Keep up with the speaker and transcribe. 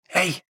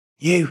Hey,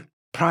 you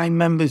Prime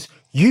members,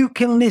 you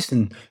can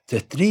listen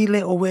to Three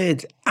Little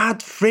Words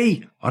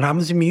ad-free on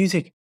Amazon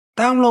Music.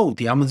 Download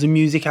the Amazon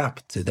Music app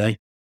today.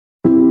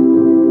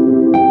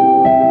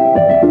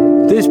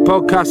 This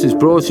podcast is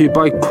brought to you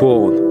by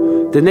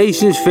Quorn, the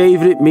nation's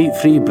favourite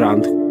meat-free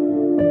brand.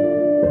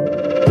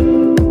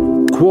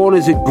 Quorn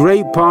is a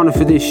great partner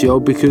for this show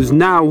because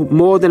now,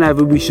 more than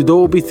ever, we should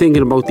all be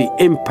thinking about the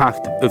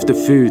impact of the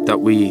food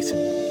that we eat.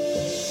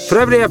 For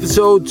every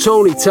episode,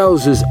 Tony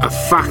tells us a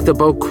fact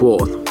about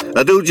Quorn.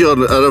 I do,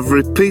 John, and I've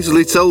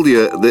repeatedly told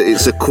you that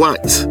it's a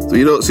quack. So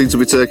you don't seem to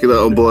be taking that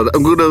on board.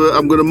 I'm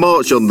gonna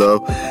march on though.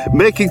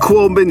 Making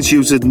Quorn mince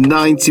uses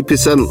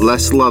 90%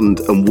 less land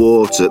and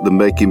water than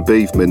making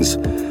beef mince.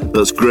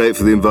 That's great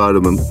for the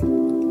environment.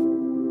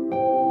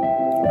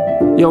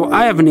 Yo,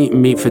 I haven't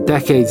eaten meat for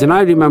decades, and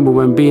I remember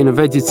when being a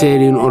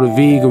vegetarian or a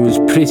vegan was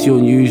pretty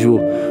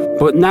unusual.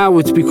 But now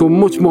it's become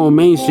much more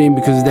mainstream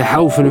because of the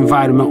health and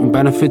environmental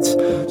benefits.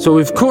 So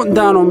if cutting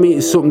down on meat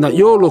is something that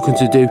you're looking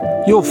to do,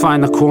 you'll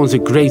find that Quorn's a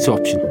great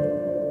option.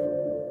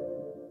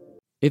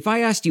 If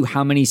I asked you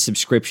how many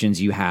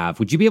subscriptions you have,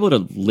 would you be able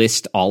to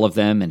list all of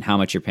them and how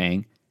much you're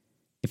paying?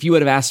 If you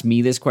would have asked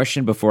me this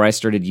question before I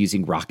started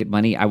using Rocket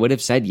Money, I would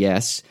have said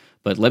yes.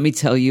 But let me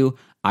tell you,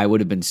 I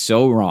would have been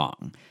so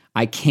wrong.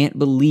 I can't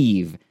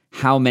believe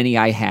how many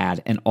I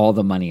had and all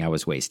the money I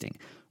was wasting.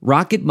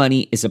 Rocket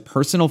Money is a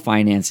personal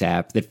finance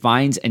app that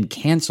finds and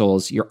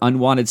cancels your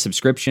unwanted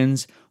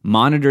subscriptions,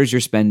 monitors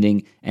your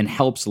spending, and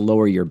helps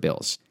lower your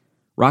bills.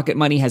 Rocket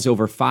Money has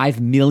over 5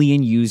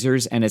 million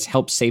users and has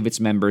helped save its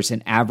members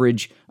an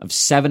average of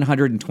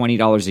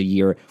 $720 a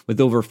year with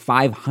over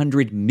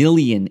 500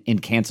 million in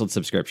canceled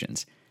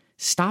subscriptions.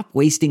 Stop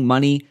wasting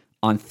money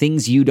on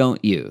things you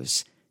don't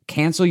use.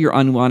 Cancel your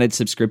unwanted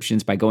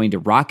subscriptions by going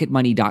to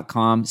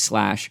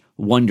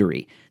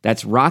rocketmoney.com/Wondery.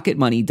 That's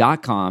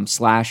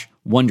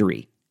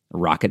rocketmoney.com/Wondery.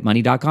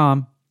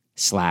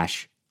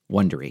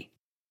 rocketmoney.com/Wondery.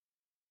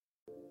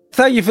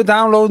 Thank you for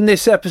downloading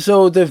this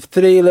episode of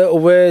Three Little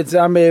Words.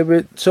 I'm here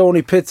with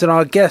Tony Pitts, and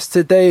our guest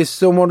today is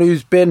someone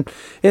who's been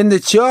in the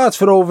charts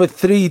for over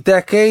 3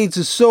 decades,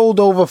 has sold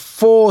over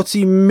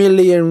 40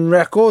 million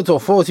records, or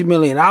 40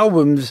 million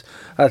albums,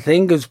 I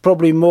think. It's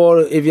probably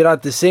more if you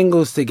add the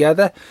singles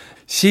together.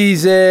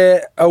 She's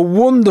a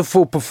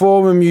wonderful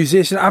performing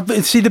musician.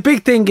 See, the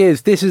big thing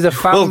is, this is a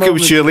fan Welcome,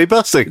 moment. Shirley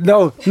Bassey.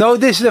 No,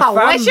 this is a fan...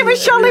 I wish it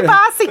was Shirley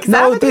Bassey.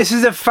 No, this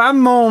is a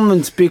fan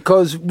moment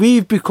because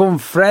we've become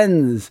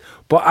friends.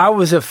 But I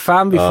was a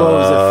fan before I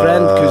was a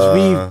friend because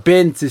we've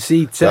been to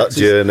see Texas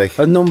journey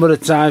a number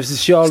of times.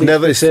 It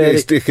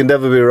can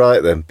never be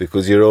right then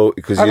because you're all...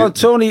 Hang on,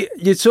 Tony,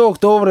 you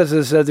talked over as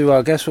I said to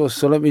our guest was,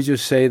 so let me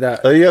just say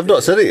that. Oh, you have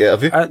not said it yet,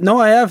 have you?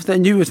 No, I have.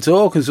 Then you were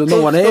talking, so no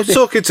one heard I'm it.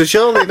 talking to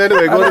Charlene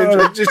anyway. Go on,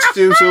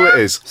 introduce who it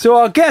is. So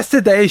our guest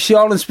today is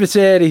Charlene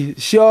Spiteri.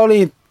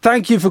 Charlene,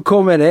 thank you for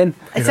coming in.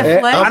 It's a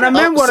pleasure. And I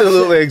remember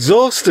absolutely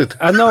exhausted.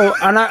 I know,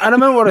 and I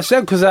remember what I said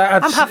because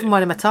I'm having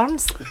one of my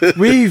turns.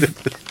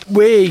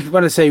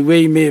 When I say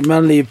we, me and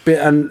Manly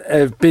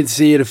have been to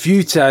see it a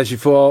few times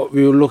before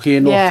we were lucky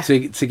enough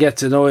to get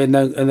to know it and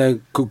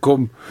then could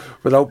come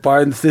without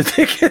buying the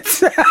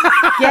tickets.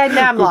 Yeah,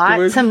 no, I'm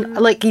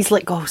like, he's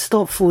like, oh,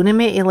 stop phoning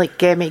me to like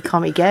get me to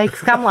come to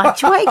gigs. I'm like,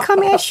 do you want to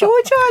come to a show,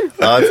 John?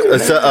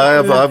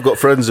 I've got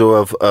friends who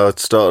I've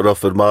started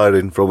off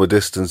admiring from a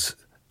distance,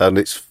 and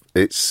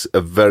it's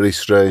a very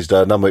strange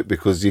dynamic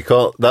because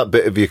that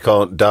bit of you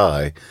can't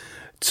die.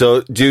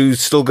 So do you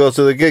still go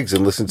to the gigs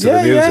and listen to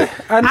the music?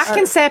 Yeah. And I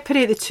can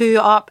separate the two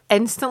up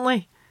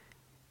instantly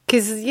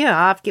because,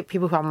 I've got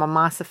people who I'm a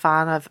massive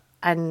fan of,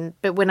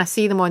 but when I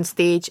see them on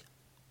stage,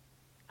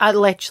 I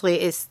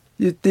literally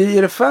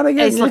You're a fan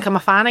again? It's like I'm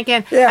a fan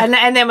again. Yeah.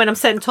 And then when I'm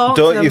sitting talking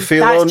don't to them, you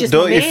feel that's just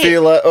don't my you mate.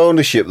 feel like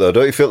ownership though?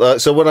 Don't you feel like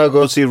so when I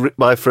go and see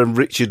my friend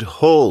Richard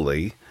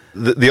Hawley,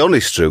 the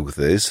honest truth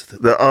is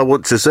that I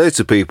want to say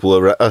to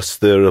people as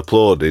they're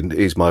applauding,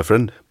 he's my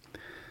friend.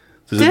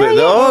 There's Do you?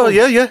 oh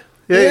yeah. Yeah.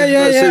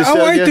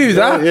 Oh, I do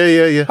that.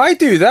 Yeah. I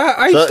do that.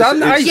 I stand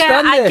there. I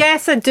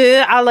guess I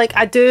do.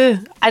 I do,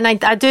 and I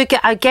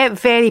get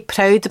very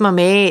proud of my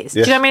mates. Yes. Do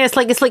you know what I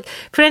mean? It's like,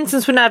 for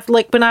instance, when I've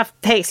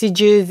texted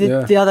you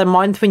the other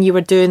month when you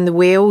were doing the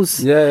Wales,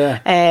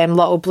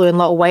 Little Blue and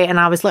Little White, and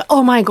I was like,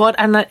 oh my god,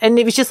 and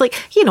it was just like,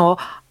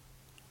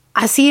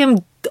 I see him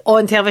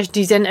on television,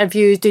 his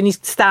interviews, doing his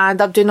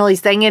stand-up, doing all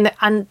his thing, and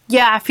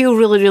I feel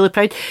really, really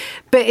proud.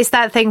 But it's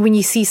that thing when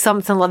you see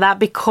something like that,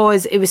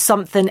 because it was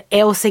something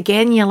else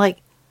again, you're like,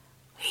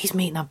 he's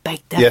making a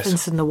big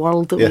difference in the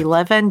world that we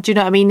live in. Do you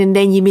know what I mean? And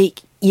then you're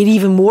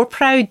even more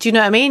proud. Do you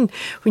know what I mean?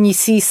 When you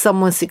see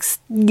someone,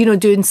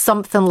 doing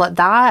something like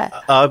that.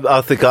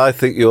 I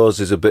think yours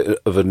is a bit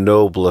of a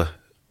nobler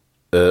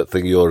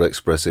thing you're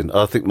expressing.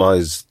 I think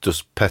mine's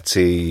just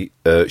petty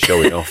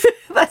showing off.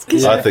 That's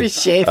because you're from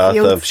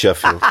Sheffield. I'm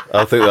Sheffield.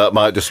 I think that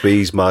might just be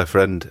he's my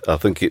friend. I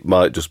think it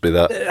might just be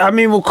that. I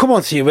mean, we'll come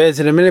on to your words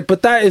in a minute,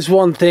 but that is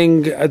one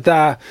thing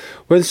that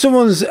when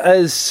someone's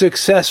as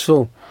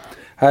successful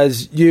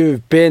as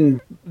you've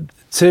been,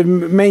 to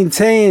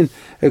maintain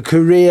a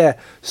career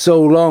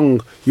so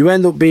long, you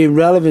end up being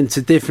relevant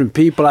to different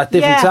people at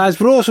different times,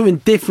 but also in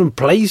different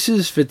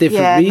places for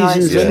different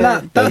reasons.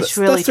 And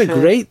that's a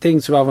great thing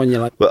to have on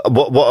your life. But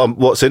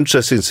what's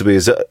interesting to me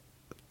is that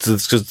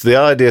because the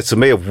idea to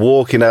me of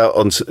walking out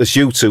on, as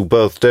you two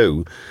both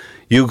do,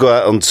 you go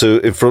out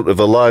in front of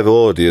a live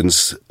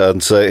audience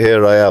and say,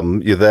 "Here I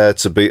am." You're there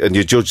to be, and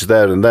you judge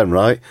there and then,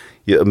 right?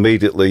 You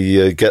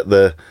immediately get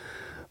the.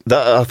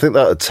 That I think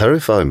that would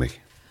terrify me.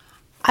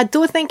 I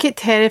don't think it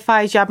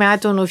terrifies you. I mean, I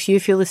don't know if you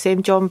feel the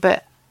same, John,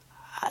 but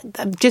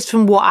just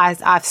from what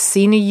I've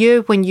seen of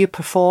you when you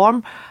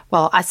perform,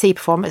 well, I say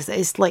perform,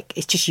 it's like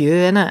it's just you,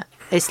 innit?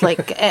 It's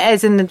like it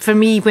is, and for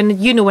me,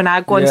 when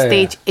I go on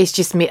stage, it's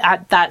just me.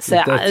 That's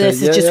it.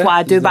 This is just what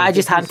I do. But I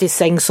just have to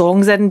sing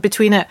songs in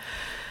between it.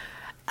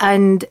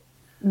 And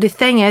the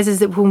thing is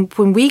that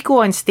when we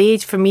go on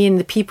stage, for me and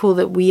the people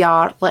that we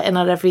are like, in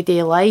our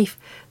everyday life,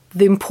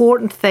 the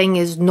important thing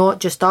is not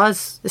just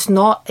us. It's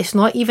not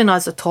even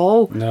us at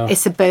all. No.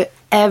 It's about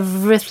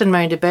everything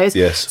round about us.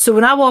 Yes. So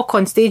when I walk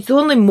on stage, the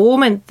only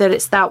moment that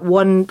it's that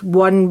one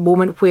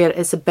moment where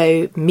it's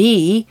about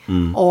me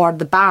or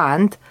the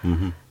band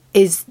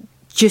is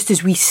just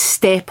as we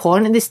step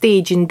onto the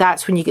stage, and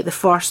that's when you get the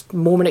first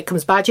moment it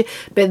comes back to you.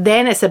 But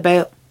then it's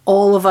about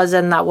all of us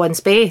in that one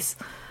space.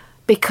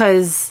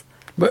 Because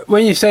but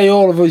when you say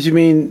all of us, you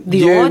mean the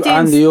you audience,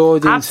 and the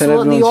audience,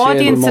 absolutely, and the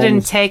audience are an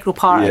moments. integral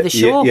part of the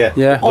show.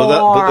 Yeah.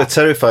 But the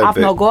terrifying I've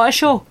bit, not got a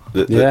show.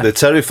 The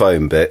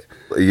terrifying bit,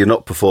 you're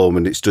not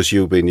performing; it's just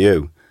you being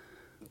you.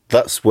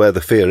 That's where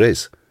the fear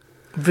is.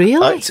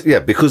 Really?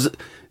 Because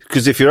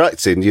if you're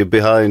acting, you're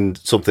behind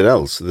something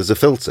else. There's a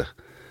filter.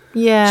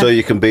 Yeah. So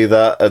you can be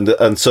that,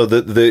 and so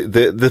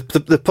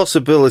the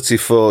possibility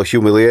for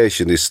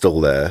humiliation is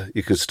still there.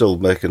 You can still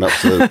make an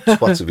absolute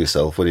twat of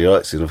yourself when you're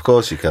acting. Of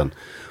course you can.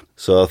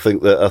 So I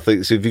think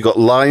so if you've got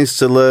lines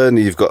to learn,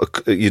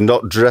 you're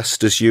not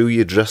dressed as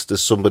you're dressed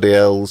as somebody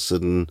else,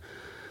 and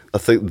I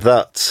think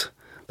that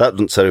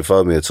doesn't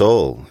terrify me at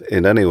all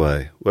in any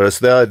way. Whereas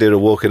the idea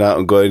of walking out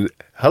and going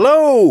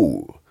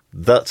 "hello,"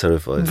 that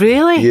terrifies me.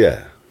 Really?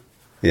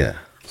 Yeah.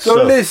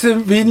 So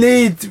listen, we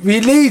need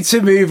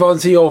to move on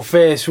to your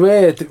first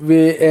word,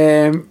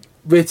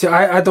 which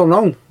I don't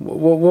know.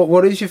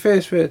 What is your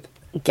first word?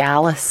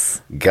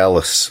 Gallus.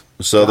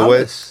 So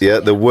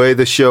the way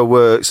the show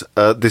works,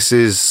 this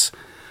is,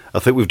 I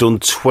think we've done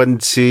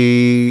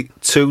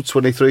 22,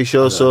 23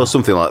 shows or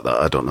something like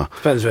that. I don't know.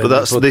 Depends where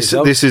but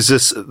this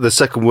is the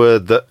second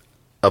word that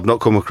I've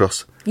not come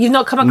across. You've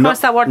not come across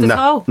that word at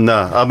all?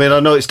 No. I mean, I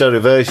know it's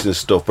derivation and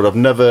stuff, but I've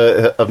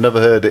never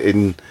heard it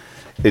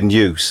in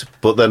use.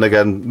 But then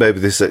again, maybe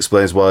this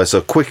explains why.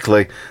 So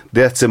quickly,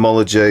 the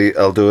etymology,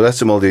 I'll do an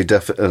etymology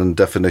and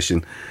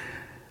definition.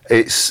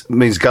 It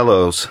means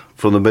gallows,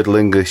 from the Middle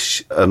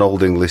English and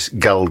Old English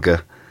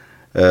galga,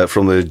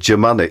 from the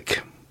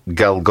Germanic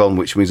galgon,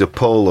 which means a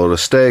pole or a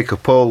stake, a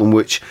pole on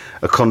which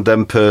a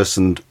condemned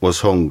person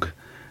was hung.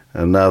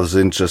 And now there's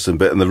an interesting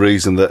bit, and the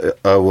reason that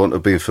I won't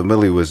have been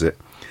familiar with it.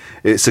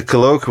 It's a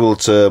colloquial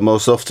term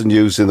most often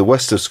used in the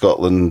west of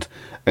Scotland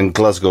and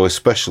Glasgow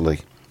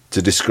especially,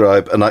 to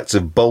describe an act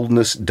of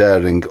boldness,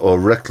 daring or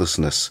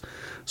recklessness.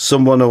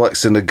 Someone who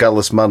acts in a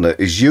gallous manner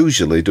is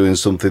usually doing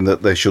something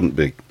that they shouldn't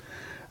be.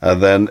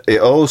 And then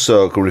it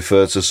also can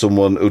refer to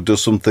someone who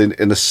does something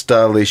in a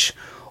stylish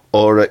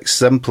or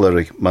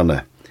exemplary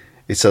manner.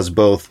 It has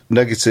both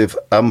negative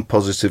and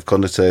positive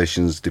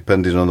connotations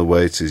depending on the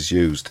way it is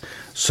used.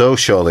 So,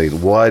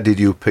 Charlene, why did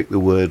you pick the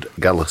word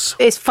gallus?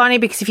 It's funny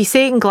because if you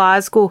say it in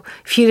Glasgow,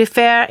 if you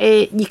refer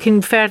it, you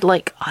can refer to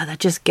like, oh, they're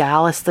just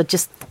gallus, they're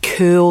just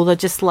cool, they're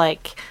just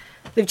like,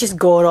 they've just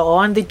got it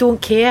on, they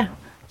don't care.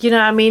 You know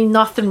what I mean?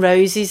 Nothing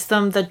rouses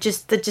them. They're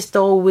just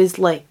always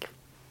like,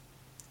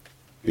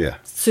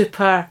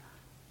 super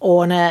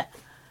on it.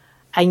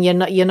 And you're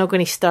not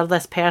going to stir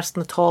this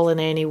person at all in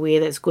any way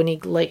that's going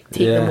to like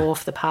take them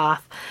off the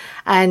path.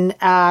 And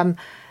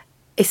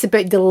it's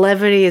about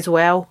delivery as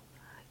well.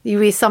 The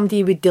way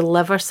somebody would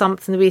deliver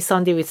something, the way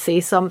somebody would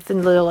say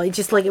something, like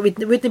just like it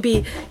wouldn't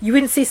be. You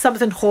wouldn't say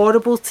something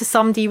horrible to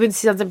somebody. You wouldn't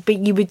say something, but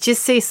you would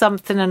just say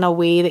something in a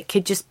way that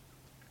could just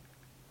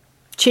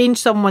change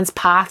someone's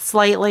path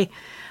slightly,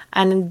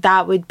 and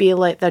that would be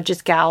like they're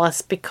just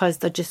gallus because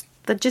they're just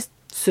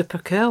super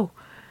cool.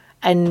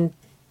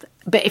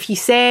 But if you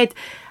said,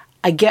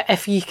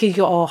 if you could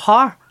go,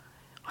 her,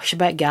 she's a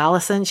bit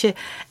gallus, isn't she?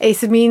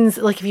 It means,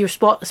 like, if you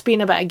were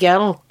speaking about a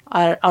girl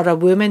or a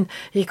woman,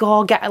 you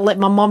go, like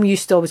my mum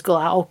used to always go,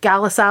 oh,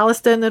 Gallus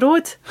Alice down the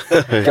road.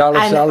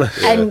 Gallus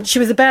Alice. And she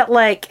was a bit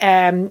like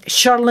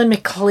Shirley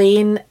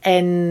MacLaine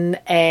in,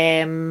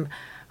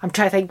 I'm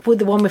trying to think, what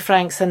the one with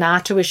Frank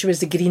Sinatra where she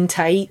was the green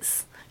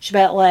tights. She's a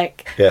bit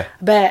like, a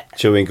bit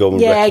chewing gum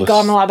and reckless.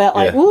 Gum a bit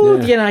like, ooh,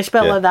 you know, she's a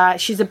bit like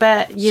that. She's a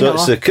bit, you know.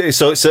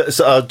 So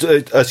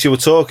as you were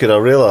talking, I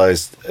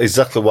realised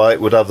exactly why it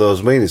would have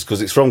those meanings,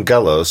 because it's from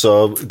gallows,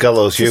 so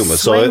gallows humour.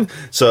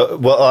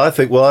 I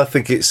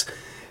think it's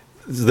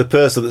the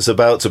person that's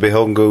about to be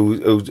hung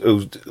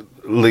who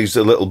leaves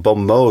a little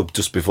bon mot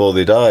just before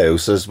they die, who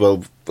says,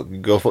 "Well,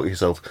 go fuck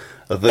yourself."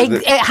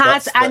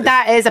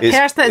 That is a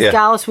person that's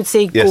gallus would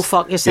say, "Go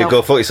fuck yourself." Yeah,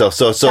 go fuck yourself.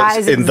 So that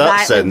is in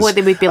that sense, what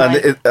they would be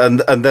like.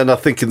 And then I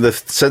think in the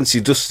sense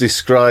you just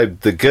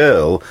described the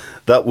girl,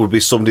 that would be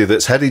somebody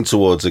that's heading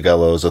towards the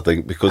gallows. I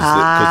think because they've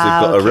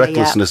got a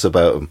recklessness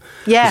about them.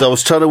 Yeah. Because I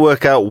was trying to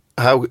work out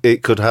how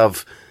it could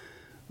have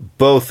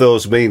both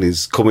those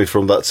meanings coming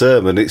from that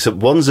term, and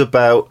one's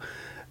about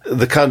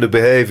the kind of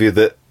behaviour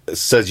that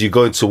says you're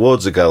going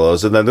towards the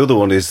gallows, and then the other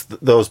one is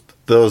those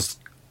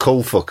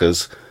cull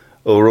fuckers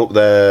who are up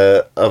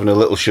there having a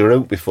little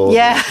cheroot before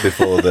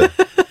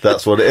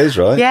that's what it is,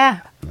 right? Yeah,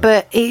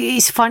 but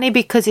it's funny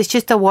because it's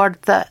just a word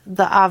that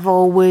I've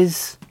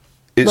always...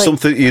 It's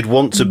something you'd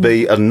want to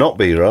be and not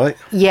be, right?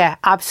 Yeah,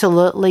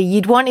 absolutely.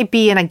 You'd want to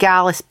be in a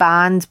gallus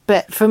band,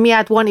 but for me,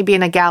 I'd want to be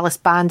in a gallus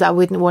band. I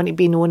wouldn't want to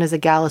be known as a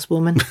gallus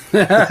woman.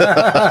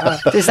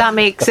 Does that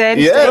make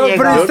sense? Yeah,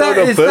 but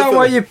is that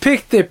why you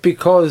picked it?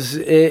 Because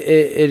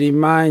it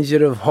reminds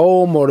you of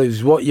home, or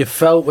is what you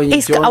felt when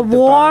you joined the band? It's got a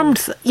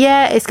warmth.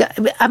 Yeah, it's got...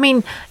 I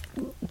mean,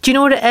 do you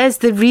know what it is?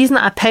 The reason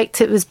that I picked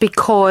it was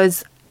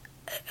because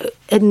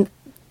in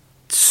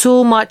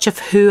so much of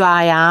who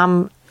I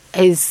am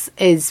is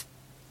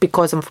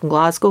because I'm from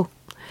Glasgow,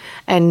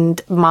 and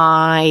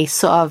my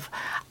sort of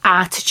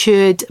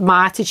attitude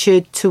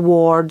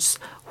towards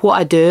what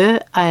I do,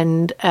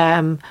 and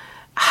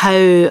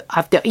how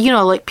I've done,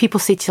 like people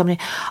say to somebody,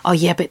 "Oh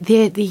yeah, but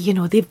they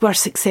were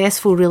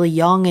successful really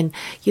young, and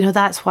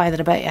that's why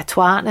they're a bit of a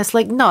twat." And it's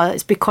like, no,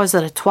 it's because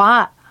they're a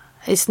twat.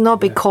 It's not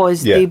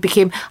because they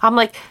became. I'm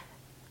like,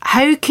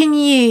 how can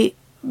you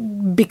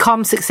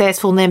become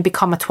successful and then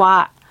become a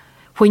twat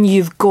when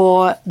you've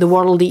got the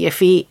world at your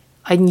feet?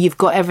 And you've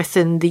got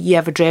everything that you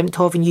ever dreamt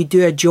of, and you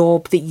do a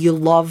job that you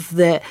love,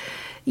 that,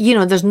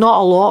 there's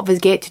not a lot of us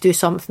get to do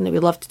something that we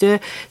love to do.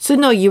 So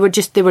no, they were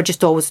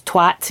just always a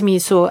twat to me.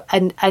 So,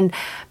 and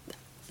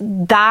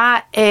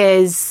that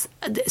is,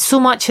 so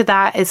much of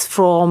that is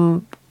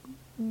from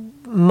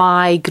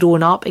my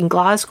growing up in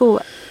Glasgow.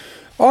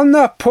 On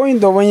that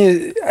point though,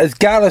 as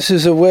gallus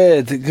is a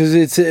word, because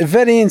it's a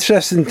very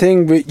interesting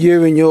thing with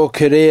you and your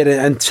career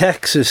in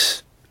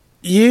Texas,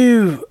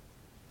 you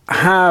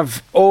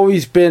have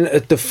always been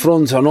at the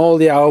front on all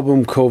the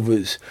album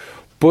covers,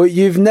 but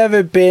you've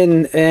never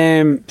been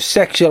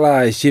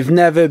sexualized. You've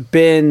never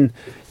been...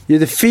 You're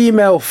the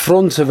female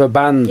front of a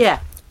band. Yeah.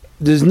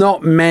 There's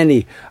not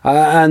many.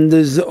 And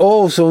there's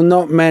also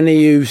not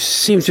many who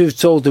seem to have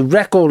told the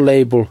record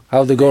label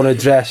how they're going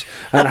to dress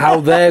and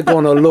how they're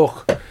going to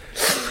look.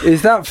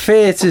 Is that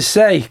fair to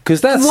say?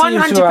 Because that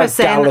 100%, seems to have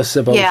gallus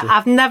about it.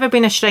 I've never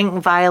been a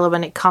shrinking violet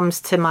when it comes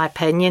to my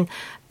opinion.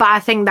 But I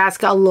think that's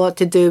got a lot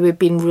to do with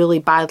being really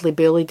badly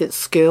bullied at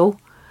school.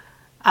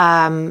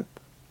 That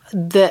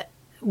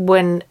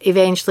when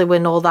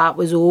all that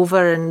was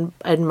over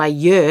in my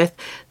youth,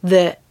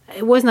 that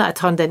it wasn't that I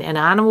turned into an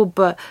animal,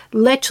 but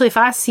literally if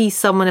I see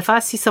someone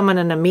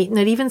in a meeting,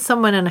 or even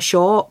someone in a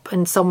shop,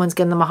 and someone's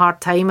giving them a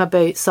hard time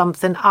about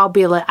something, I'll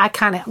be like, I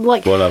can't,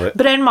 like,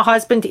 Brown, my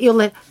husband, he'll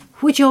like,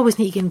 what do you always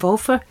need to get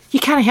involved for?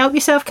 You can't help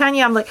yourself, can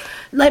you? I'm like,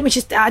 let me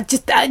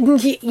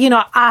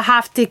I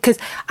have to, because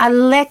I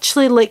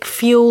literally like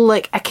feel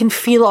like I can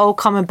feel it all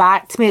coming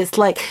back to me. It's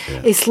like,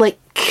 it's like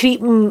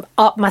creeping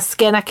up my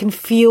skin. I can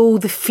feel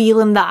the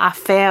feeling that I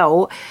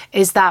felt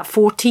as that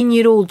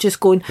 14-year-old just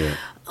going,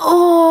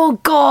 oh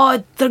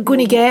God, they're going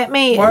to get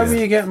me. Why were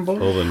you getting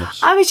bullied?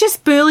 I was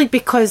just bullied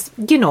because,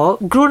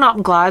 growing up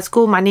in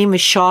Glasgow, my name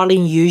was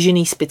Charlene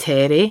Eugenie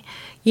Spiteri.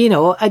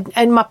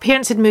 And my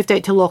parents had moved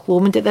out to Loch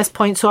Lomond at this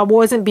point, so I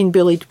wasn't being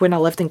bullied when I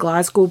lived in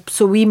Glasgow.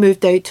 So we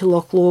moved out to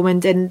Loch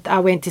Lomond, and I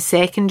went to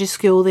secondary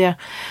school there.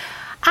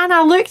 And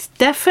I looked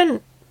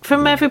different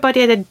from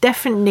everybody. I had a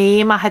different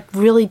name. I had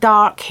really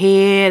dark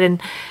hair,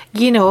 and,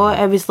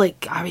 I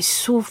was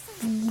so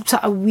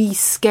sort of wee,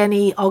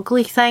 skinny,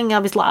 ugly thing. I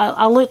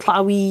looked like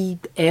a wee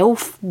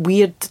elf,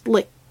 weird,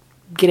 like,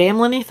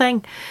 gremlin-y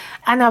thing.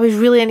 And I was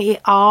really into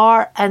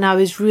art, and I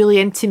was really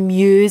into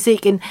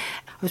music, and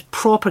I was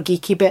proper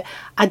geeky, but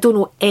I don't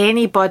know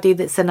anybody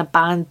that's in a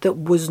band that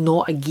was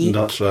not a geek.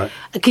 That's right.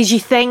 Because you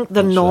think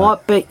they're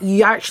not, but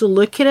you actually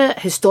look at it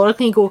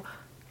historically and go,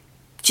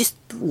 just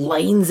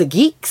lines of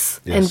geeks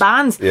in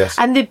bands. Yes.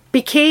 And they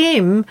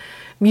became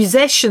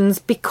musicians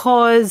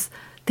because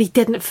they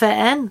didn't fit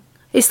in.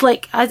 It's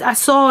like, I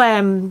saw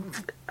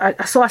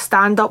a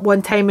stand-up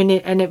one time,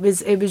 and it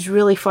was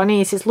really funny.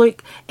 He says,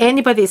 look,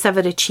 anybody that's ever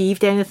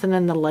achieved anything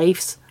in their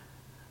lives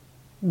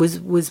was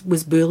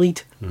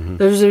bullied. Mm-hmm.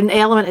 There was an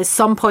element at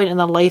some point in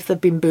their life they've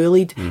been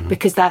bullied,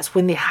 because that's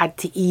when they had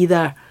to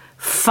either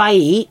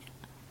fight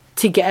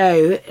to get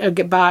out or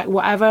get back,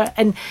 whatever.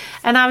 And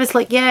I was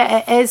like,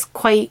 yeah, it is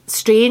quite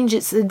strange.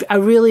 It's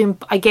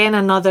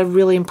another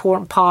really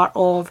important part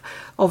of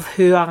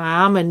who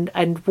I am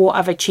and what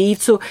I've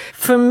achieved. So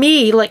for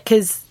me, like,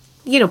 because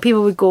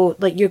people would go,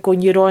 like,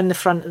 you're on the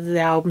front of the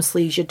album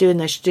sleeves, you're doing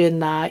this, you're doing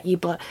that,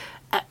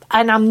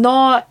 and I'm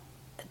not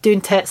doing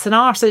tits and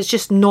arse. It's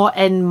just not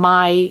in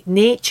my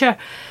nature.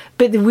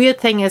 But the weird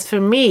thing is for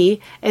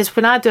me, is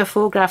when I do a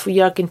photograph of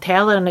Jürgen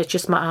Teller and it's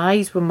just my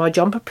eyes with my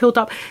jumper pulled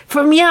up,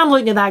 for me I'm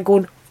looking at that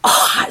going,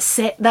 oh, that's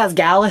it, that's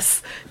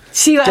gallus.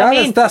 See what gallus,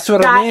 I mean? That's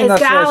what I mean. That is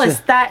gallus.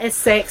 That is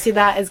sexy.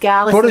 That is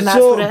gallus. But and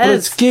that's what it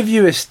is. It's give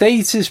you a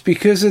status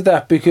because of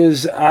that.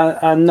 Because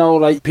I know,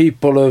 like,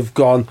 people have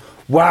gone,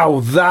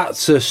 wow,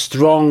 that's a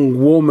strong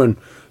woman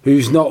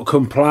who's not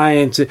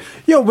compliant.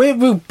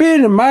 We're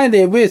bearing in mind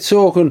here, we're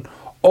talking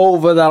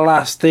over the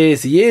last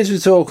 30 years. We're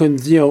talking,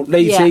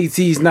 late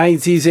 80s,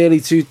 90s,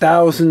 early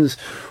 2000s,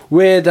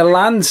 where the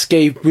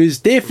landscape was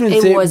different.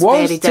 It was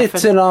very tits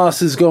different. and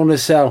arses going to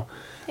sell.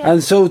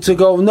 And so to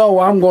go, no,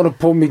 I'm going to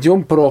put my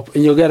jumper up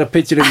and you'll get a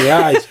picture in my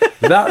eyes.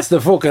 That's the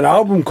fucking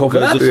album cover.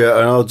 Yeah,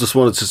 and I just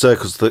wanted to say,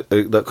 because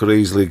that could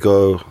easily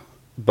go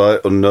by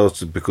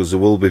unnoticed, because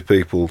there'll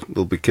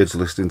be kids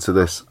listening to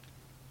this,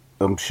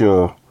 I'm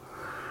sure.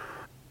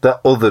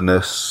 That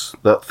otherness,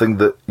 that thing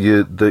that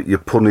you're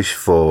punished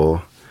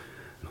for,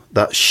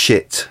 that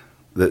shit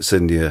that's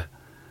in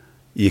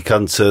you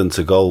can turn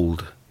to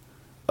gold.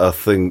 I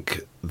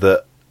think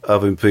that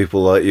having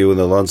people like you in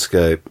the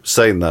landscape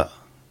saying that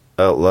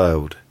out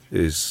loud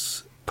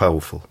is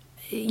powerful.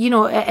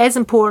 It is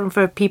important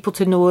for people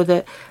to know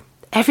that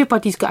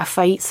everybody's got a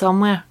fight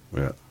somewhere.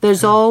 Yeah.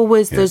 There's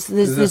always there's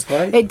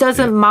it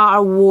doesn't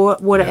matter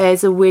what it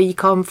is or where you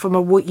come from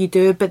or what you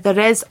do, but there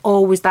is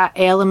always that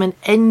element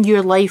in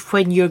your life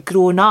when you're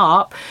grown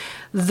up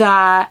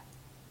that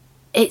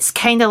it's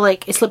kind of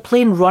like, it's like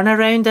playing run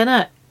around,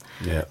 innit?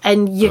 Yeah.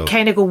 And you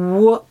kind of go,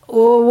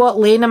 what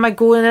lane am I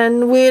going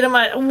in? Where am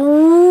I?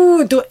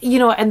 Ooh,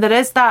 and there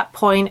is that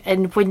point,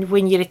 and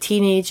when you're a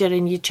teenager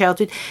in your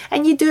childhood,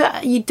 and you do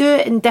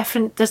it in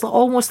different. There's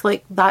almost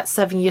like that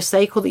 7-year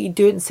cycle that you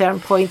do it in certain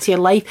points of your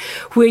life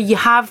where you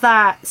have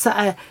that sort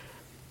of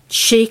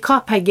shake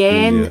up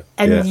again,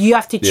 and you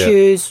have to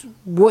choose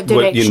what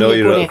direction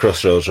you're going at a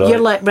crossroads, right? You're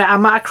like, right,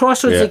 I'm at a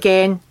crossroads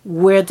again.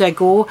 Where do I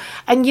go?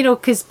 And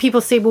because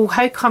people say, well,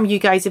 how come you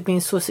guys have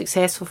been so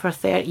successful for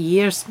 30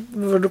 years,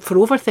 for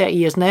over 30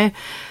 years now?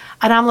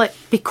 And I'm like,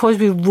 because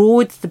we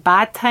rode the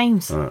bad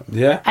times.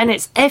 Yeah. And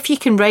it's, if you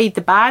can ride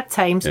the bad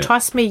times,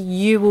 trust me,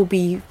 you will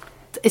be.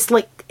 It's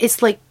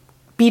like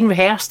being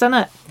rehearsed, isn't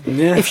it?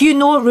 Yeah. If you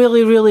know it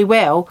really, really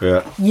well,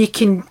 you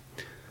can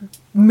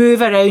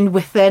move around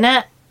within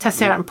it to a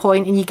certain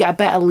point, and you get a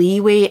bit of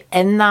leeway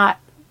in that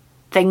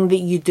thing that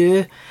you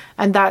do,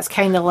 and that's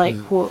kind of like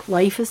what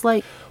life is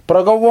like. But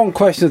I got one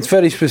question that's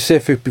very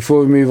specific before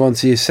we move on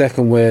to your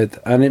second word,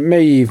 and it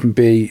may even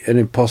be an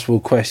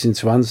impossible question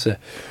to answer,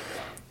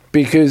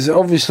 because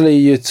obviously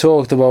you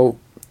talked about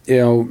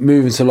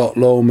moving to Loch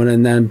Lomond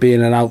and then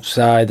being an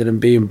outsider and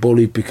being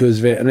bullied because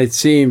of it, and it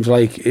seems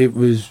like it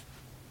was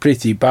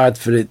pretty bad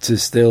for it to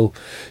still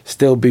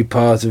be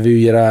part of who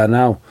you are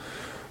now.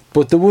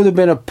 But there would have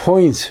been a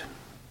point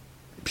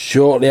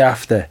shortly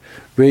after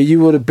where you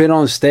would have been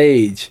on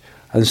stage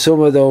and some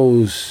of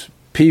those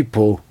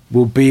people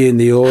will be in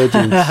the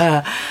audience.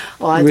 I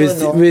don't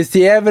know. Was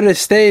there ever a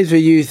stage where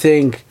you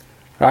think,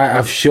 right,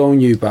 I've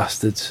shown you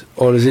bastards,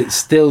 or is it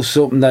still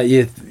something that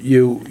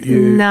you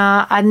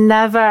Nah, I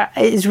never.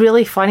 It's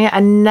really funny. I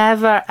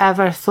never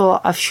ever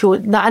thought I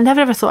showed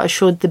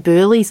the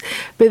bullies,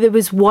 but there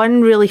was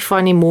one really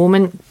funny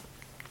moment.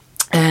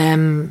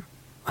 It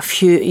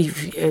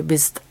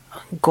was,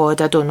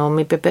 God, I don't know,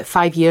 maybe about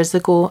 5 years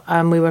ago,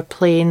 and we were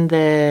playing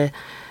the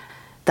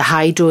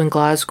Hydro in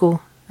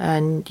Glasgow,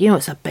 and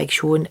it's a big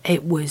show, and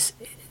it was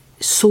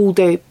sold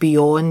out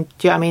beyond.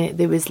 Do you know what I mean?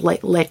 There was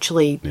like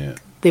literally,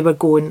 they were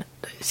going,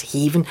 it's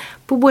heaving,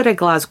 but we're a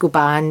Glasgow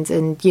band,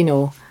 and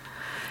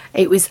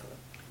it was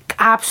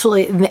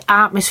absolutely, and the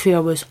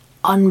atmosphere was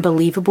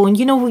unbelievable. And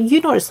you know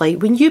what it's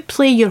like when you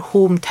play your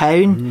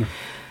hometown.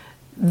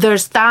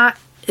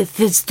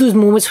 There's those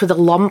moments where the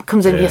lump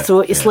comes in your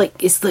throat. It's like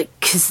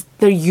because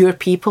they're your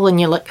people, and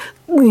you're like,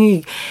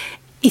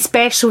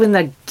 especially when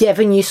they're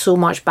giving you so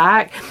much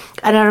back.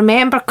 And I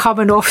remember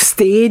coming off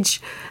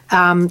stage,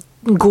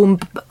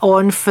 going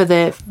on for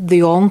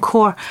the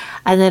encore,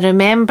 and I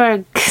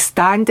remember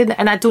standing,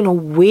 and I don't know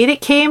where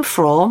it came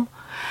from,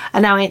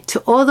 and I went to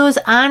all those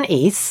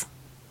aunties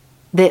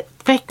that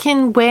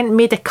freaking went and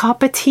made a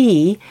cup of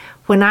tea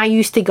when I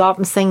used to go up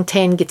and sing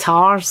 10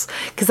 guitars,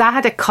 because I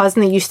had a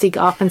cousin that used to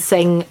go up and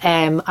sing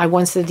I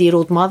Once Had a Dear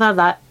Old Mother,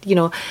 that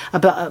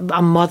about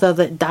a mother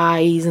that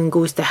dies and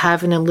goes to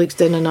heaven and looks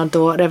down on her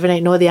daughter every night,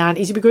 and all the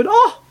aunties would be going,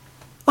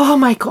 oh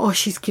my God,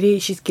 she's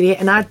great,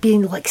 and I'd be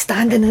like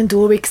standing in the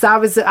doorway, because I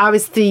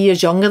was 3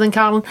 years younger than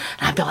Carolyn,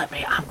 and I'd be like,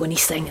 right, I'm going to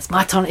sing, it's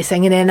my turn to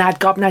sing, and then I'd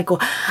go up and I'd go,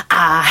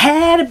 I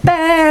had a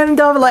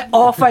band of, like,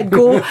 off I'd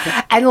go,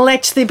 and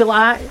literally be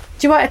like,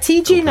 do you want a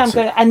tea, Jean? I'm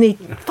going, and they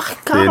fucking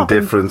go up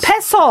and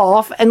piss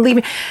off and leave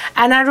me.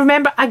 And I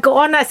remember I got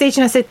on that stage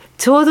and I said,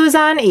 to all those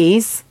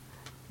aunties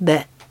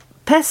that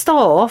pissed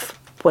off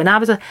when I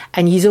was,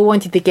 and you all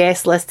wanted the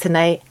guest list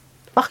tonight,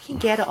 fucking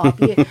get it up,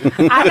 you. And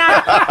I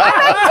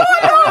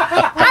don't know,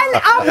 and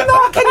I'm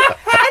not kidding,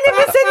 and it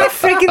was in the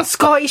friggin'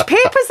 Scottish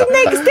papers the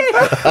next day.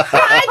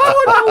 I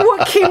don't know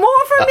what came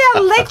over me.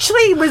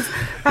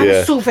 I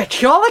was so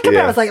vitriolic about it.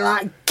 I was like,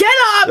 get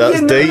up!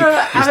 That's deep.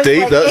 It's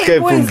deep. That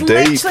came from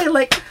deep.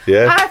 Like,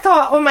 yeah. I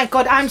thought, oh my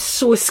God, I'm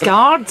so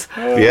scarred.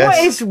 Yes,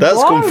 what is that's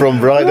wrong? come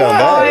from right down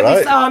there,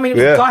 right? It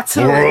was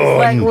guttural. It was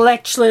like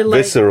literally like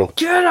visceral.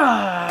 Get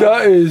up!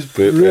 That is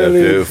brilliant.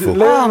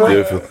 Beautiful. Oh my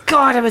beautiful.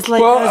 God, I was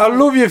like, well, I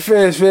love your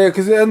face, mate,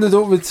 because it ended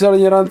up with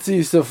telling your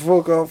aunties to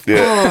fuck off.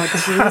 Yeah.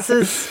 Oh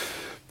Jesus!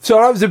 So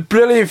that was a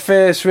brilliant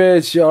face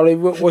word, Charlie.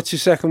 What's your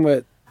second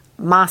word?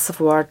 Massive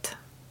word.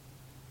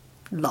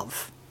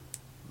 Love.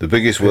 The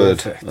biggest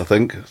word, I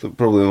think.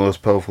 Probably the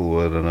most powerful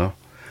word I know.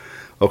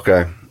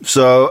 Okay,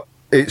 so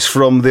it's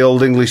from the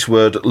Old English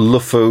word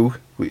lufu,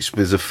 which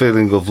is a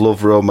feeling of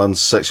love, romance,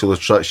 sexual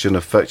attraction,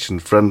 affection,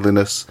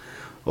 friendliness,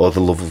 or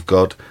the love of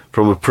God,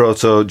 from a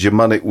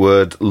Proto-Germanic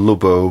word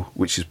lubo,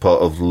 which is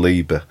part of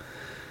Liebe.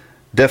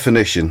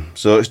 Definition.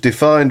 So it's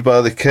defined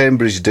by the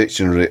Cambridge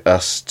Dictionary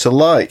as to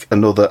like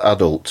another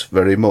adult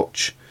very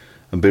much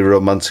and be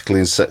romantically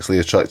and sexually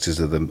attracted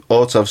to them,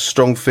 or to have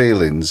strong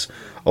feelings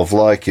of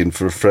liking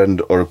for a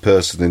friend or a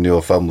person in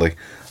your family.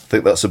 I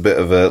think that's a bit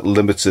of a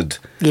limited...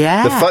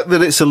 Yeah. The fact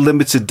that it's a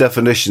limited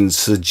definition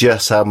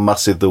suggests how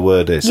massive the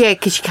word is. Yeah,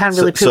 because you can't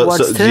really put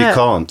words to it. You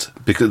can't,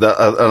 because that,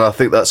 and I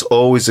think that's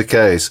always the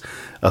case.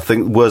 I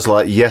think words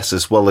like yes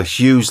as well are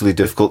hugely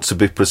difficult to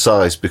be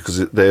precise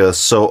because they are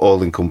so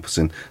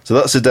all-encompassing. So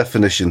that's a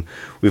definition.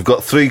 We've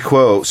got 3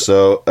 quotes,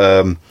 so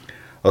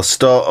I'll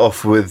start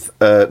off with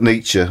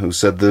Nietzsche, who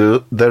said,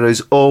 there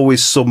is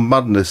always some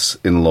madness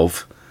in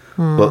love,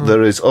 but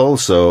there is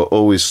also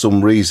always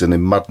some reason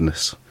in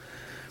madness,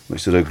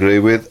 which I agree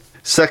with.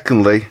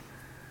 Secondly,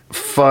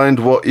 find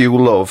what you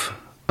love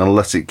and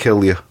let it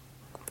kill you.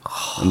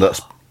 And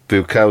that's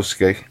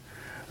Bukowski.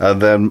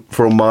 And then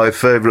from my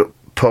favourite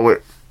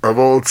poet of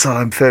all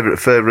time, favourite,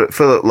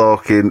 Philip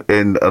Larkin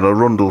in An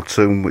Arundel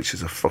Tomb, which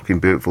is a fucking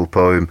beautiful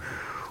poem.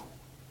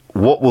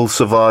 What will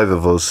survive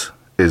of us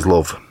is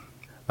love.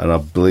 And I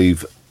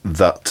believe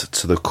that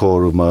to the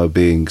core of my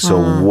being.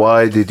 So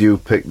why did you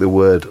pick the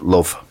word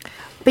love?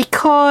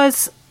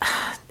 Because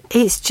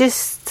it's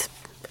just,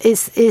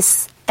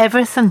 it's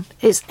everything.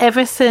 It's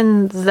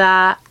everything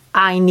that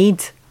I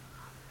need.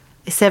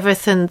 It's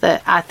everything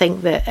that I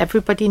think that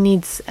everybody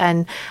needs,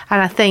 and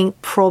I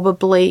think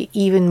probably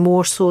even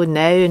more so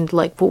now, and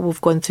like what we've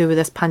gone through with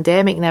this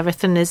pandemic and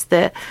everything, is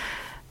that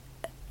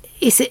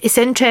it's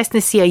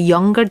interesting to see a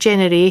younger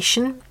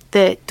generation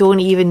that don't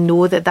even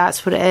know that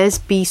that's what it is,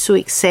 be so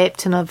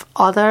accepting of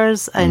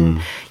others,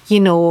 and you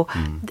know,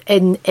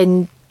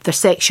 in their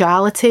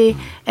sexuality,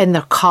 in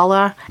their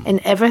colour, in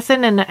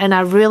everything, and I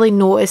really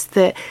noticed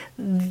that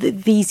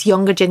these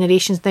younger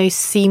generations now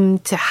seem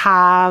to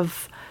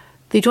have.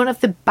 They don't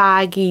have the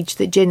baggage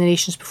that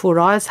generations before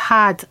us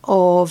had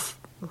of,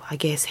 I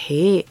guess,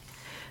 hate,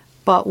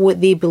 but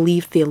what they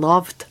believed they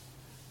loved.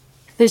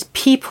 There's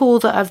people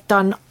that have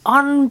done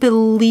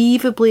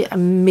unbelievably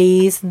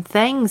amazing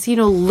things, you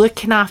know,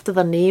 looking after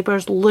their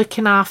neighbours,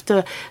 looking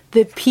after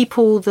the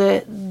people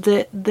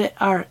that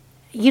are,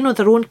 you know,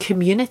 their own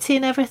community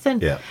and everything.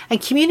 Yeah. And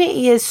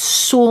community is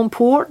so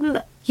important,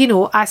 you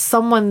know, as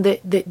someone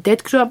that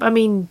did grow up. I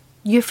mean,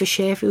 you're for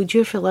Sheffield,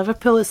 you're for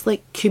Liverpool. It's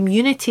like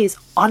community is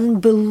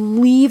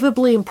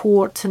unbelievably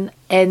important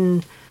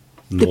in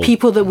the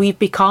people that we've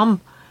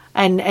become,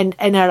 and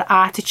our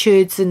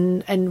attitudes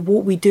and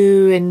what we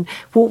do and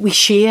what we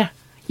share.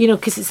 You know,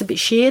 because it's about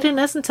sharing,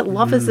 isn't it?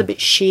 Love is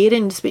about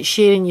sharing. It's about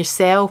sharing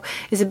yourself.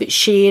 It's about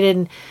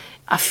sharing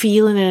a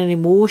feeling and an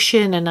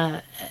emotion,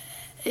 and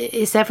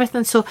it's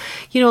everything. So,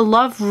 you know,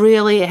 love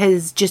really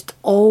has just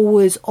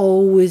always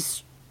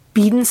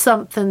been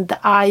something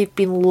that I've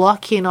been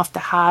lucky enough to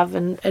have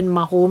in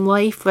my home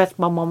life with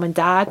my mum and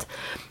dad,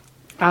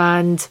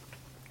 and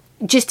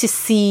just to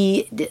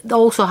see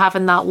also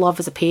having that love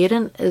as a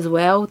parent as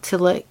well, to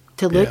look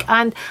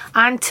and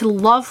to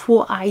love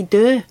what I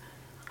do.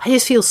 I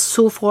just feel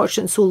so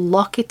fortunate and so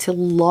lucky to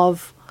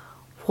love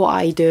what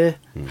I do.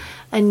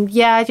 And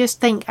yeah, I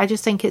just think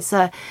it's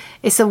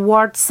a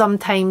word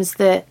sometimes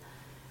that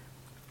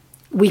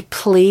we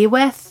play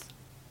with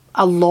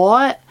a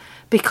lot.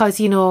 Because,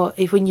 you know,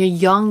 if when you're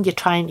young, you're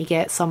trying to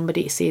get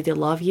somebody to say they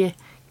love you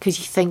because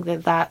you think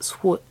that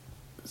that's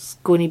what's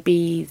going to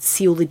be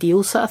seal the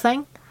deal sort of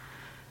thing.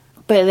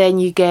 But then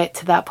you get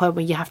to that point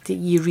where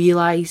you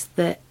realise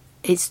that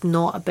it's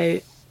not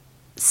about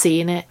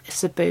saying it,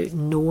 it's about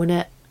knowing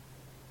it.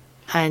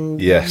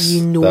 And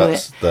you know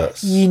it.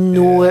 You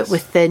know it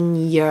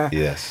within your,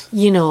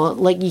 you know,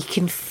 like you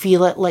can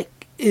feel it like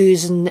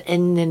oozing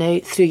in and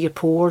out through your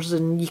pores,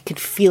 and you can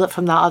feel it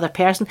from that other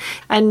person.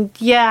 And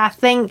yeah, I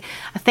think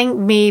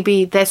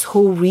maybe this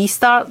whole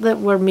restart that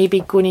we're maybe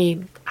going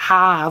to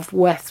have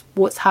with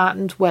what's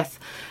happened with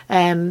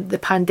the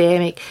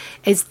pandemic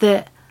is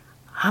that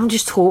I'm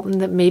just hoping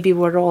that maybe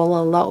we're all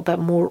a little bit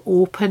more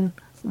open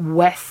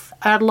with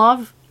our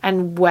love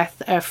and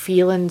with our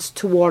feelings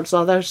towards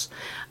others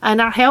and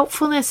our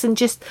helpfulness, and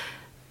just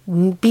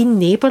being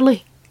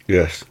neighbourly.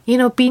 Yes. You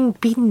know, being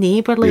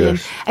neighbourly,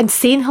 and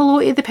saying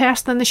hello to the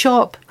person in the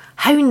shop.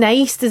 How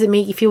nice does it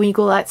make you feel when you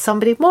go like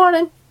somebody,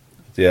 morning?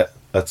 Yeah.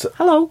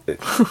 Hello.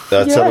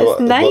 It's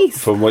nice.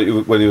 From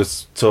when he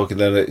was talking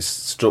then, it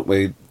struck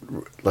me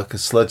like a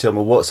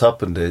sledgehammer. What's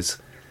happened is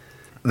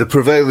the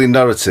prevailing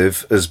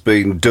narrative has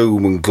been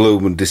doom and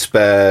gloom and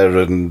despair,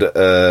 and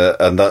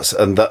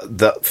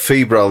that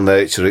febrile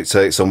nature it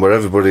takes on, where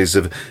everybody's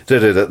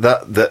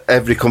that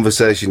every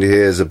conversation you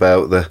hear is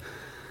about the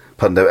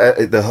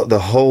pandemic, the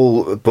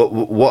whole. But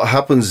what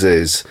happens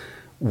is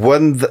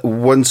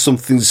when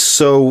something's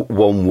so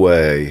one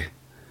way,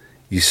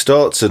 you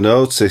start to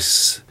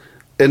notice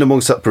in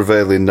amongst that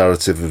prevailing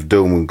narrative of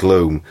doom and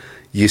gloom,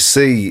 you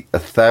see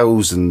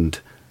 1,000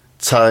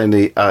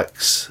 tiny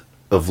acts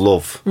of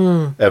love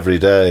every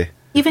day.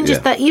 Even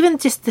just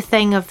the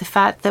thing of the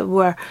fact that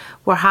we're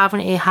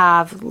having to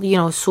have,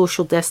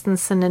 social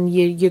distancing, and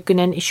you're going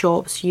into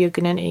shops, you're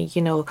going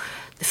into,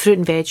 the fruit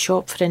and veg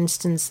shop, for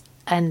instance,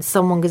 and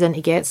someone goes in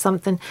to get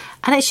something,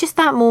 and it's just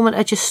that moment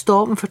of just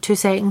stopping for 2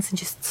 seconds and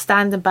just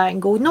standing back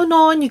and go,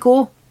 no, and you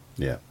go.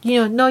 Yeah.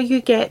 No, you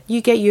get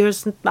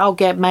yours and I'll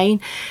get mine.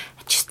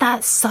 Just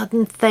that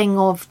sudden thing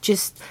of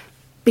just,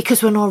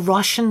 because we're not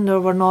rushing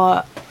or we're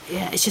not,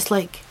 it's just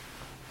like,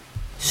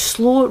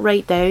 slow it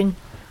right down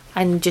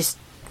and just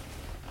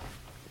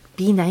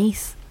be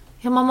nice.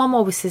 My mum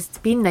always says,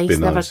 be nice.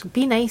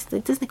 Be nice.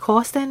 It doesn't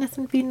cost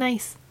anything, be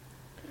nice.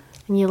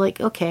 And you're like,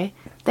 okay.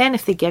 Then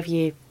if they give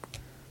you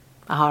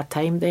a hard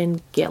time,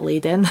 then get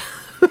laid in.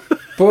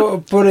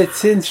 But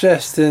it's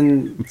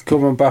interesting,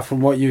 coming back from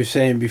what you were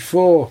saying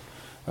before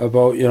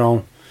about,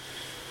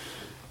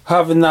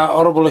 having that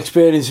horrible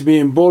experience of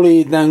being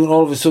bullied, then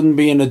all of a sudden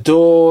being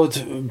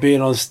adored, being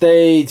on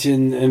stage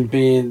and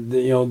being,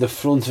 the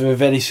front of a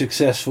very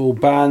successful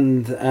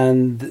band,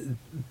 and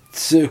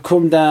to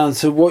come down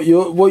to what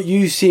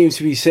you seem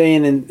to be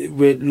saying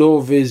with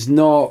love is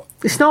not.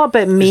 It's not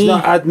about me. It's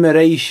not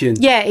admiration.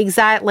 Yeah,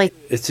 exactly.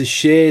 It's a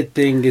shared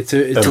thing. It's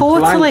totally,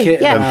 a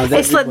blanket. Yeah.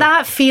 It's like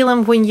that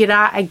feeling when you're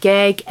at a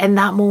gig, and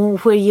that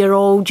moment where you're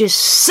all just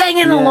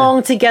singing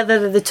along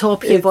together at the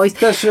top of your voice.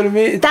 That's what I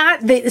mean.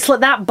 It's like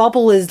that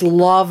bubble is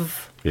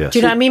love. Yes. Do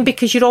you know what I mean?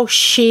 Because you're all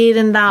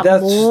sharing that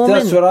moment.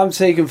 That's what I'm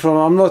taking from.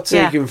 I'm not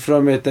taking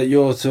from it that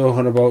you're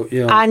talking about.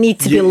 I need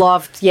to be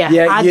loved. Yeah,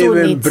 I you don't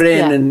and need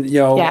Bryn, and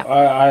Yeah.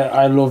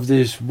 I love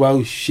this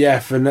Welsh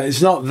chef, and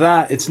it's not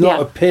that. It's not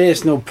a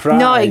personal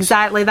prize. No,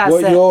 exactly. That's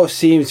what it. you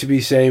seem to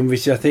be saying,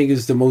 which I think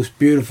is the most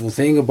beautiful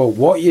thing about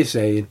what you're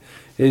saying,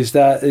 is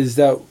that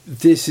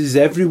this is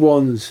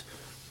everyone's.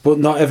 But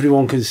not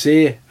everyone can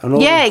see it.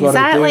 And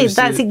exactly.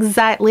 That's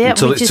exactly it.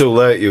 Until it's too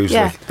late, usually.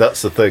 Yeah.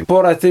 That's the thing.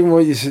 But I think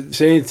what you're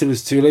saying till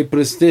it's too late. But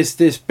it's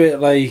this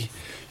bit like,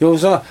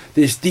 it's not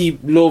this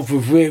deep love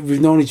we've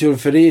known each other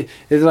for years.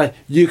 It's like,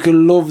 you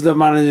can love the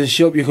man in the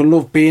shop, you can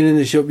love being in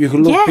the shop, you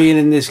can love being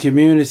in this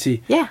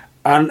community. Yeah.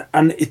 And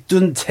it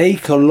doesn't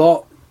take a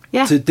lot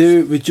to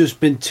do it. We've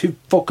just been too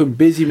fucking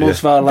busy most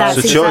of our lives.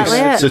 It's a choice.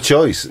 It's a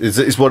choice.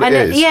 It's what it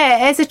is.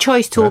 It is a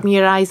choice to open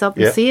your eyes up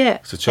and see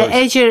it. It's a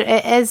choice.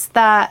 It is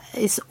that.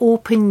 It's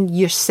open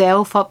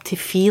yourself up to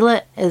feel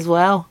it as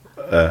well.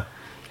 I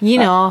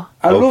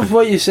love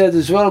what you said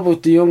as well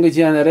about the younger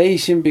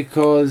generation,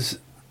 because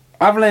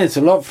I've learned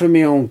a lot from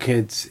my own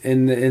kids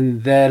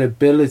in their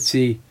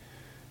ability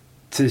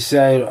to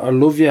say I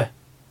love you.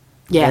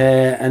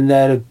 Yeah. And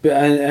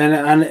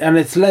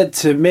it's led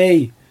to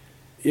me,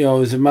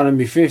 as a man in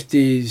my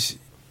 50s,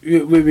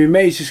 with my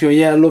mates just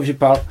going, I love you,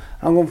 pal.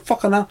 I'm going,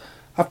 fucking hell,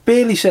 I've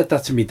barely said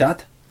that to my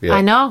dad. Yeah.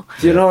 I know.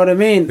 Do you know what I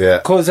mean? Yeah.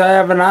 Because I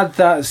haven't had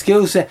that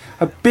skill set.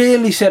 I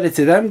barely said it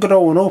to them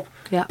growing up.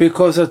 Yeah.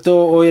 Because I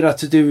thought all you had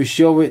to do was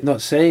show it,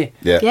 not say it.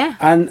 Yeah. Yeah.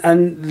 And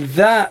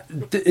that,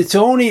 it's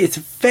a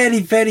very,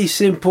 very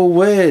simple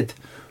word,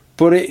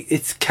 but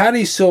it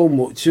carries so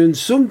much. And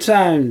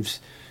sometimes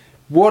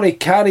what it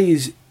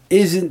carries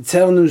isn't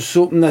telling them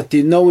something that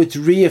they know, it's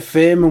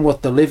reaffirming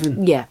what they're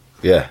living. Yeah.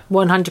 Yeah.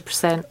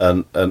 100%.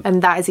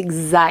 And that is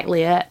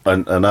exactly it.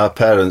 And our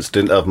parents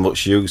didn't have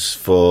much use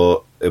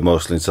for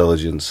emotional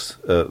intelligence.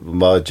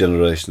 My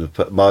generation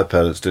of my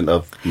parents didn't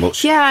have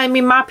much. Yeah, I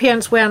mean, my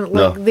parents weren't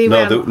like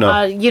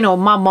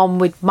my mum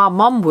would.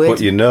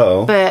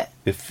 But but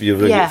if you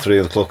ring at 3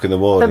 o'clock in the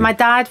morning. But my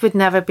dad would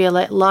never be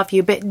like, love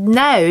you. But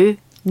now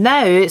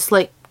it's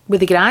like with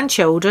the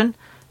grandchildren,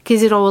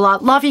 because they're all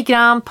like, love you,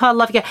 grandpa,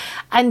 love you.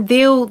 And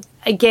they'll,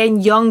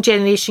 again, young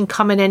generation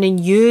coming in and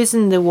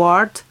using the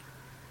word.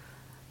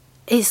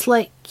 It's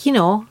like,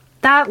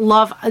 that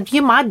love.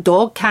 My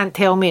dog can't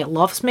tell me it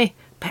loves me.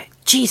 But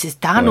Jesus,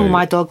 I know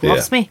my dog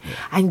loves me. Yeah.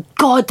 And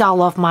God, I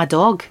love my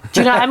dog.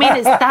 Do you know what I mean?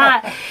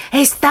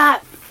 It's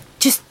that,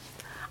 just,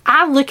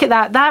 I look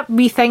at that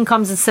wee thing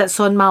comes and sits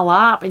on my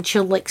lap and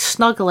she'll like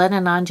snuggle in,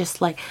 and I'm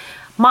just like,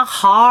 my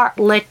heart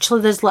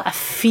literally, there's like a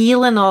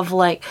feeling of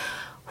like,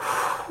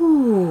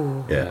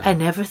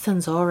 and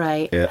everything's all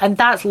right, and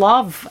that's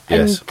love,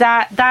 and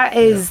that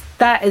is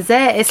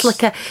it. It's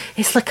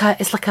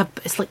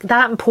like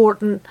that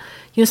important.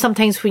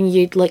 Sometimes when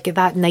you like get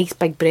that nice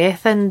big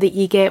breath in that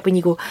you get when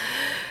you go,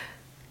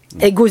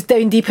 it goes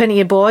down deep into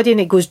your body and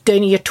it goes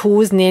down to your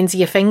toes and the ends of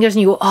your fingers,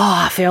 and you go,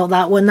 oh, I felt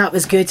that one, that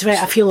was good, right,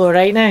 I feel all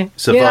right now.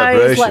 It's a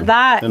vibration. It's like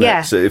that,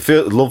 yeah. So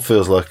love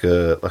feels like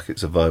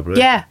it's a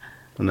vibration. Yeah.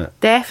 Isn't it?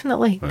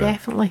 Definitely,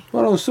 definitely.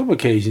 Well, on some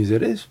occasions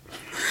it is.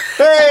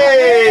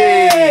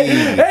 Hey!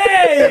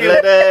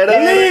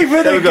 Leave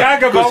with the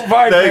gag about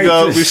vibrators. There you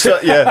go.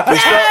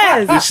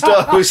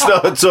 We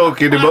started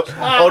talking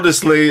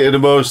honestly and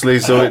emotionally,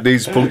 so it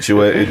needs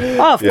punctuating.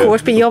 Oh, of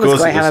course, but you always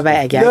got to have a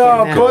bit of gag.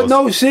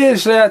 No,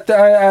 seriously,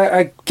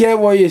 I get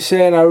what you're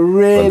saying. I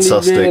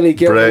really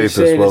get what you're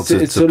saying. Well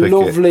it's a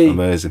lovely,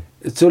 amazing.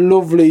 It's a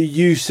lovely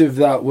use of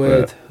that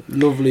word. Yeah.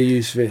 Lovely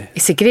use of it.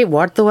 It's a great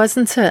word though,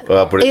 isn't it?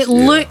 Well, but it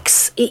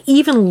looks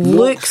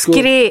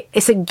great.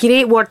 It's a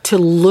great word to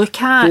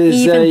look at.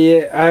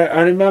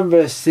 I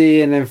remember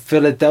seeing in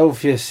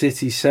Philadelphia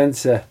city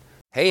centre.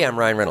 Hey, I'm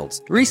Ryan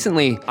Reynolds.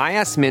 Recently, I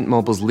asked Mint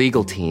Mobile's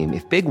legal team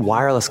if big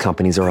wireless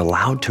companies are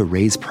allowed to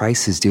raise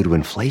prices due to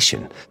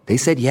inflation. They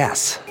said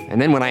yes. And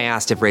then when I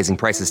asked if raising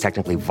prices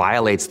technically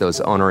violates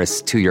those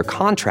onerous 2-year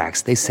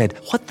contracts, they said,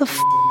 what the f***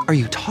 are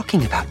you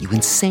talking about, you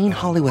insane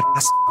Hollywood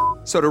ass f-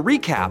 So to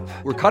recap,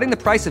 we're cutting the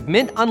price of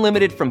Mint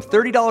Unlimited from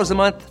 $30 a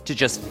month to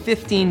just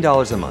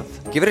 $15 a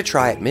month. Give it a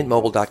try at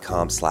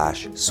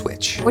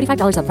mintmobile.com/switch.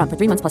 $45 up front for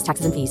 3 months plus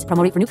taxes and fees.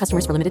 Promo rate for new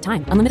customers for limited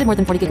time. Unlimited more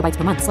than 40 gigabytes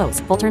per month. Slows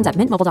full terms at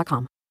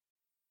mintmobile.com.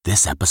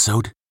 This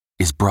episode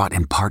is brought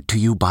in part to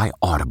you by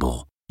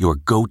Audible, your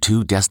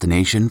go-to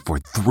destination for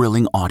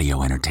thrilling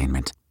audio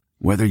entertainment.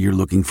 Whether you're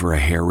looking for a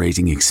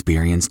hair-raising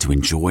experience to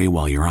enjoy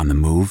while you're on the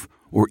move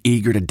or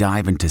eager to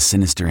dive into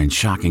sinister and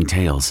shocking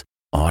tales,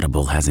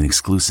 Audible has an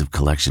exclusive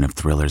collection of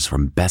thrillers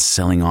from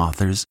best-selling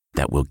authors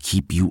that will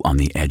keep you on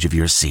the edge of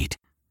your seat.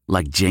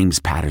 Like James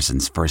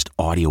Patterson's first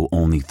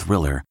audio-only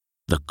thriller,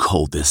 The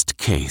Coldest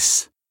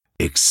Case.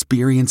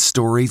 Experience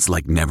stories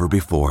like never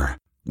before,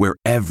 where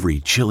every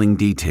chilling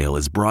detail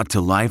is brought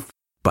to life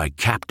by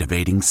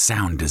captivating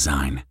sound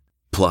design.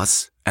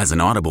 Plus, as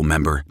an Audible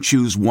member,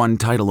 choose one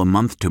title a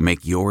month to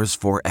make yours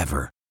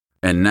forever.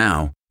 And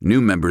now,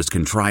 new members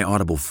can try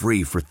Audible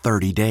free for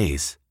 30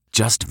 days.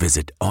 Just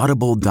visit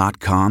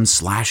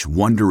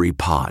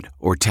audible.com/WonderyPod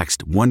or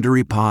text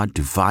WonderyPod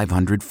to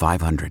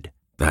 500-500.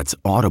 That's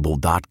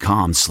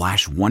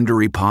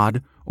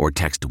audible.com/WonderyPod or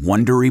text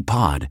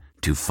WonderyPod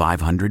to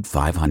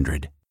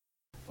 500-500.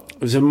 It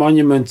was a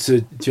monument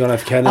to John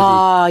F. Kennedy.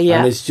 Oh, yeah.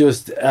 And it's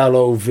just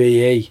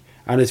LOVE.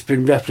 And it's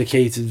been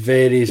replicated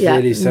various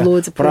times.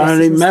 Loads of but I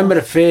remember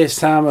the first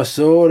time I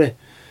saw it,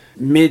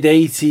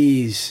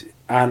 mid-80s,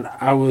 and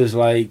I was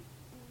like,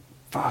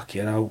 fuck,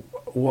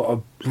 what a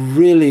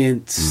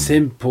brilliant,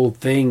 simple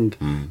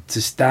thing to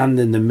stand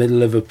in the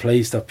middle of a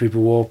place that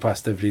people walk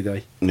past every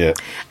day. Yeah.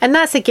 And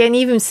that's, again,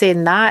 even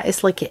saying that,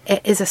 it's like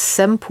it is a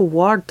simple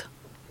word.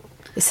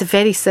 It's a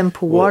very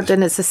simple word,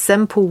 and it's a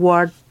simple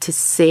word to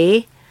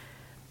say,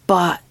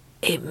 but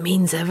it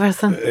means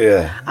everything.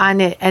 Yeah.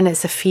 And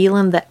it's a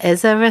feeling that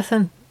is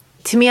everything.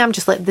 To me, I'm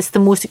just like, this is the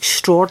most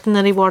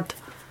extraordinary word.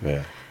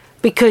 Yeah.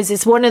 Because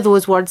it's one of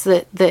those words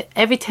that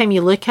every time you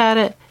look at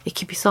it, it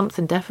could be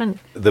something different.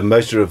 The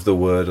measure of the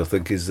word, I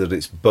think, is that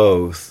it's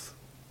both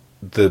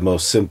the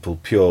most simple,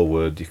 pure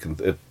word you can...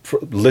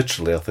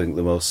 literally, I think,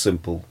 the most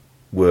simple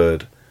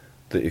word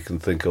that you can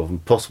think of,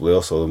 and possibly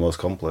also the most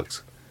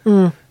complex.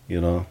 You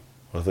know?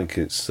 I think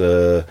it's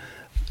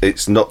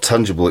not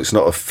tangible, it's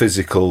not a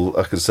physical...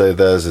 I can say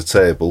there's a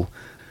table.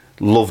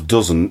 Love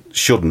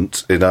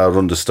shouldn't, in our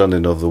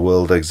understanding of the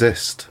world,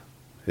 exist.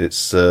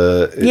 It's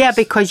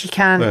because you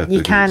can't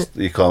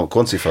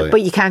quantify it,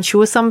 but you can't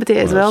show somebody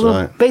it as well.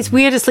 Right. But it's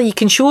weird. It's like you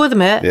can show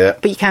them it,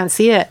 but you can't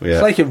see it. Yeah.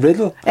 It's like a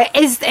riddle. It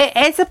is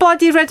a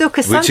bloody riddle,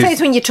 because sometimes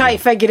when you try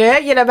to figure it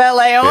out, you're a bit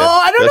like,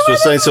 I don't know. That's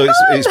what I'm saying.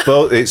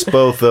 So it's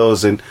both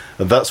those, and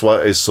that's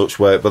why it is such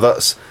weight.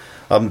 But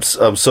I'm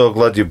so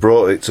glad you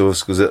brought it to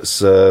us, because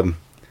it's a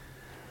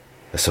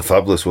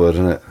fabulous word,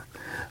 isn't it?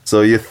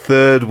 So your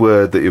third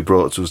word that you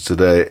brought to us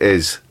today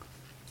is.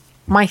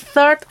 My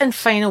third and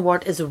final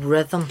word is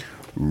rhythm.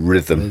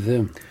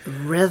 Rhythm.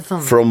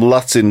 Rhythm. From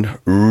Latin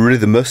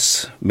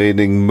rhythmus,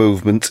 meaning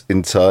movement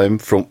in time,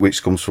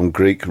 which comes from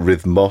Greek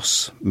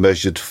rhythmos,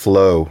 measured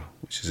flow,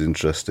 which is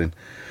interesting.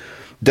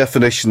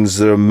 Definitions,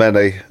 there are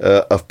many.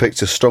 I've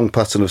picked a strong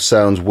pattern of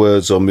sounds,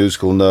 words or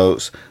musical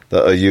notes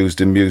that are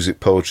used in music,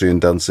 poetry and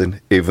dancing,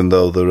 even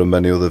though there are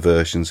many other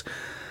versions.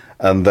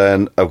 And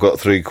then I've got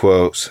 3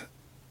 quotes,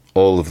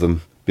 all of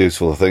them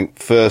beautiful, I think.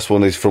 First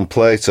one is from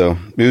Plato.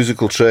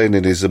 Musical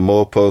training is a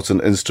more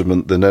potent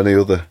instrument than any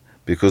other,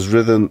 because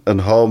rhythm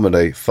and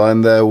harmony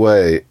find their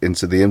way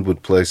into the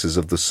inward places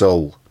of the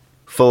soul.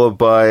 Followed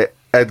by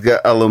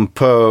Edgar Allan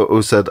Poe,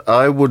 who said,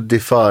 I would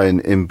define,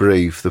 in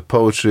brief, the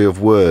poetry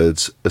of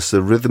words as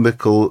the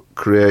rhythmical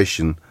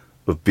creation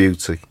of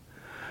beauty.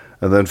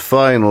 And then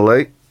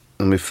finally,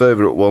 and my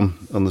favourite one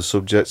on the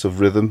subject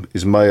of rhythm,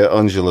 is Maya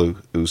Angelou,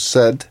 who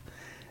said,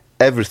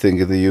 everything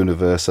in the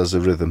universe has a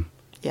rhythm.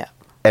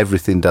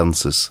 Everything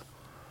dances.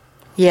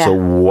 Yeah. So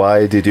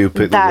why did you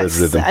pick the word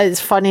rhythm?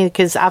 It's funny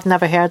because I've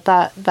never heard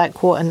that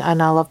quote, and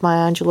I love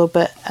Maya Angelou,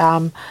 but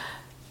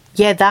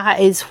Yeah, that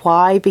is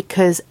why,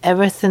 because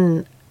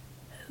everything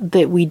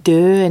that we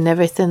do and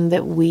everything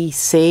that we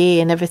say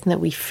and everything that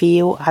we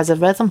feel has a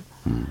rhythm.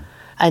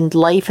 And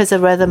life has a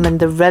rhythm, and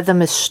the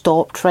rhythm is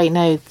stopped right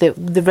now.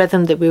 The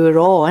rhythm that we were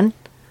on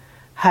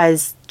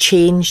has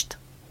changed,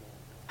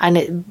 and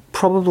it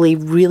probably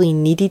really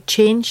needed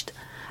changed.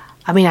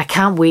 I mean, I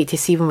can't wait to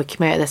see when we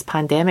come out of this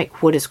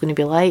pandemic what it's going to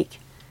be like.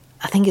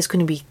 I think it's going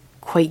to be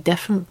quite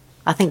different.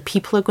 I think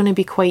people are going to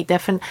be quite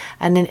different,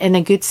 and in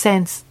a good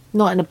sense,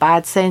 not in a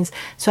bad sense.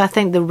 So I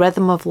think the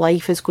rhythm of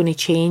life is going to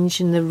change,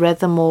 and the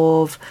rhythm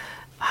of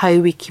how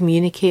we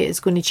communicate is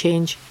going to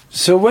change.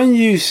 So when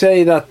you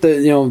say that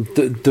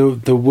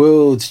the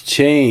world's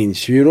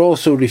changed, you're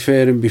also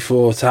referring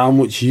before to how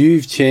much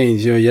you've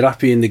changed. You know, you're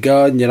happy in the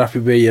garden, you're happy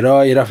where you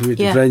are, you're happy with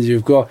the friends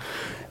you've got.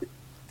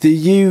 Do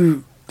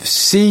you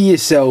see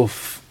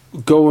yourself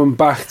going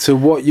back to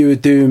what you were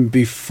doing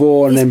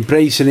before and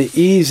embracing it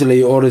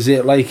easily, or is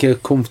it like a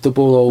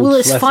comfortable old Well,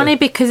 it's sweater? funny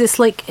because it's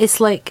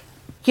like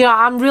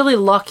I'm really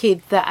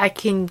lucky that I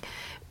can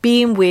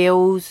be in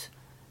Wales,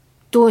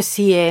 don't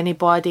see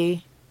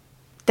anybody,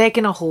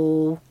 digging a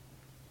hole,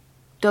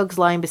 Doug's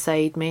lying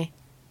beside me,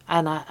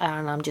 and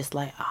I'm just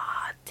like,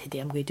 today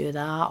I'm going to do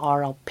that,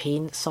 or I'll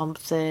paint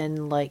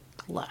something like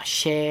a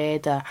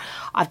shed, or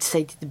I've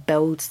decided to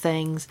build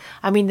things.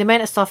 I mean, the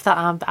amount of stuff that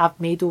I've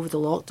made over the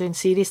lockdown,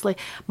 seriously.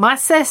 My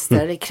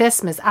sister at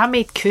Christmas, I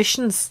made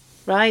cushions,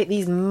 right?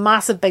 These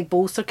massive big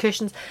bolster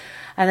cushions.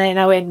 And then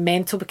I went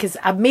mental because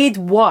I made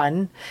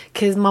one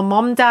because my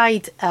mum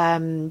died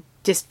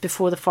just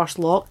before the first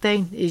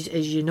lockdown,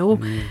 as you know.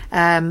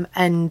 I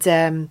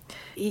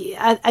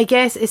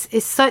guess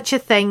it's such a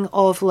thing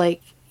of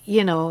like,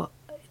 you know,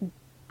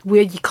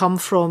 where you come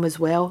from as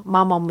well.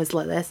 My mum was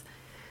like this.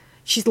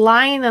 She's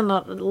lying in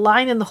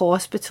the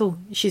hospital.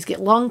 She's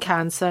got lung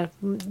cancer.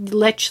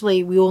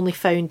 Literally, we only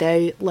found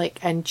out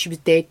and she was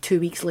dead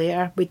 2 weeks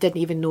later. We didn't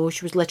even know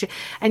she was literally.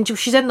 And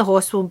she's in the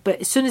hospital.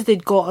 But as soon as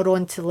they'd got her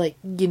onto the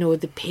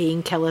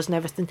painkillers and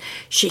everything,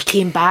 she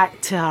came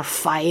back to her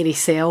fiery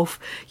self.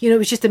 You know, it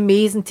was just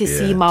amazing to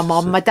see my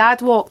mum. My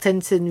dad walked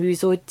into and we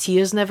was all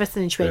tears and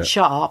everything, and she went,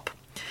 "Shut up."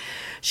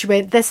 She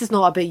went, "This is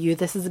not about you.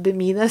 This is about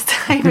me this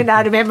time." And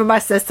I remember my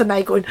sister and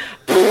I going,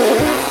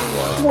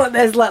 like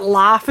this, like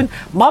laughing.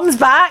 Mum's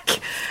back,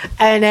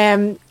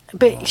 and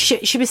but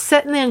she was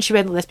sitting there and she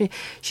went like this.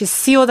 She said,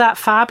 "See all that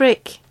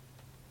fabric?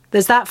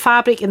 There's that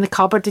fabric in the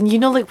cupboard, and you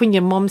know, like when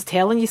your mum's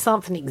telling you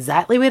something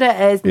exactly where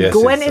it is. And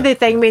go into the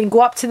thing and go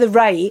up to the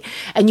right,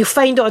 and you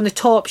find it on the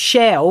top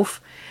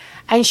shelf."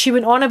 And she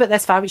went on about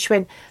this fabric. She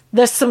went,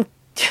 "There's some."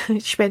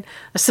 She went,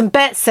 "There's some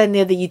bits in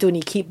there that you don't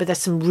need to keep, but there's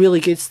some really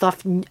good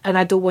stuff, and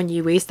I don't want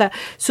you to waste that."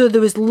 So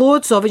there was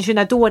loads of it, and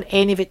I don't want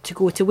any of it to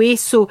go to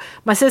waste. So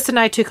my sister and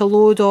I took a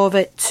load of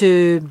it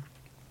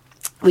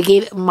we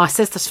gave it, my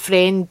sister's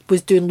friend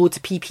was doing loads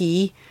of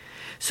PPE.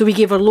 So we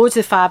gave her loads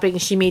of fabric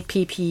and she made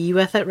PPE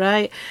with it,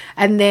 right?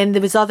 And then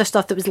there was other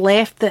stuff that was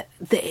left that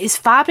is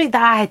fabric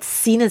that I had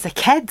seen as a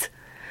kid.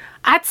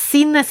 I'd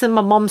seen this in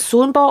my mum's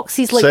sewing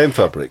boxes, like same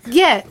fabric.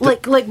 Yeah,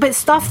 but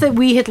stuff that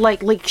we had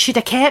like she'd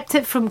have kept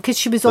it from because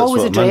she was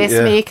always a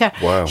dressmaker.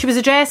 Yeah. Wow. She was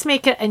a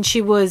dressmaker and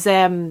she was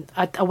a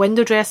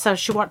window dresser.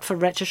 She worked for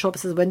Richard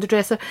Shops as a window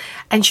dresser,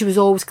 and she was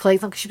always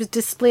collecting because she was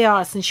display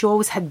artist and she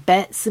always had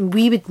bits. And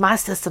my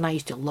sister and I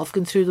used to love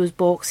going through those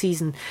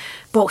boxes and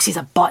boxes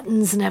of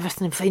buttons and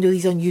everything, and find all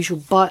these unusual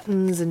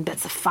buttons and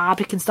bits of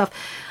fabric and stuff.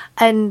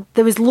 And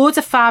there was loads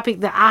of fabric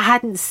that I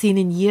hadn't seen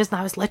in years, and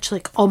I was literally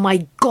like, "Oh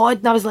my God."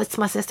 And I was like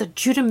to my sister,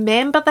 "Do you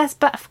remember this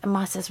bit?" And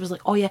my sister was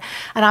like, "Oh yeah."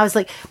 And I was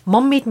like,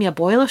 "Mum made me a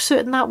boiler suit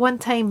in that one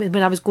time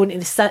when I was going to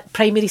the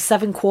primary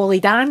 7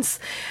 quality dance."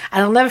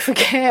 And I'll never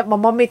forget, my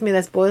mum made me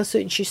this boiler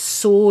suit and she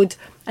sewed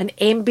an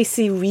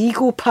Embassy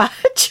Regal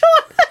patch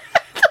on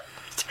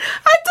it.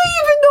 I don't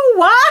even know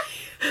why.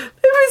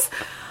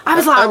 I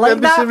was like, I like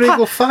that. Embassy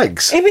Regal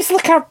fags. It was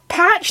like a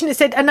patch, and it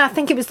said, and I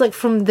think it was like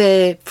from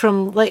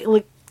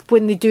like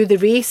when they do the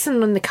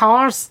racing on the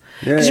cars.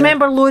 Because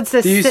remember loads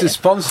of they used to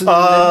sponsor them.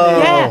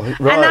 Yeah,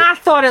 right. And I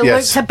thought it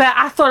looked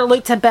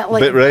a bit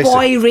like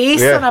boy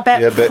racing, a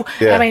bit.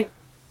 I mean,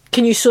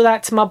 "Can you sew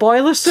that to my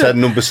boiler suit?" Said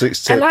number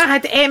 6 tip. And I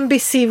had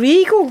Embassy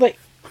Regal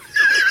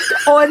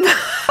on, and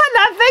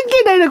I'm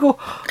thinking, and I go,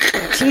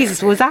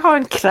 "Jesus, was that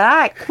on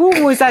crack?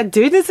 What was I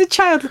doing as a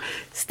child?"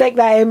 Stick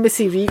that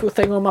Embassy Regal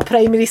thing on my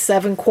primary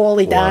 7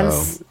 quality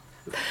dance.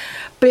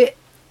 But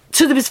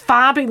so there was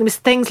fabric, there was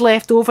things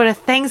left over,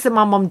 things that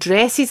my mum,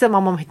 dresses that my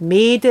mum had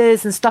made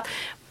us and stuff.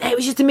 It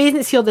was just amazing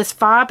to see all this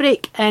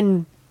fabric,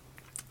 and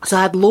so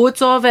I had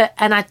loads of it,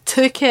 and I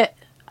took it.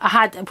 I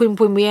had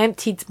when we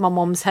emptied my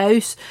mum's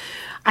house,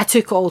 I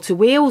took it all to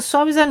Wales.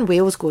 So I was in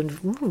Wales going,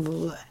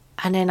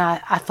 and then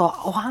I thought,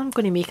 "Oh, I'm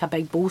going to make a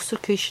big bolster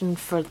cushion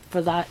for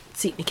that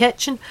seat in the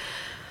kitchen."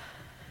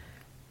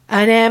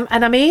 And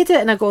I made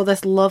it, and I got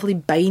this lovely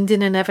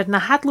binding and everything. I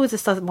had loads of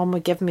stuff that Mum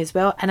would give me as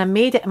well, and I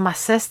made it, and my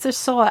sister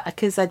saw it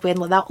because I'd went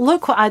like that.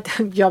 "Look what I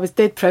did." I was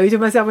dead proud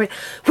of myself. I went,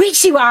 "Wait,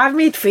 see what I've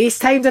made."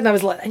 FaceTimed, and I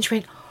was like, and she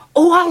went,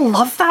 "Oh, I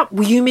love that.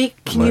 Can you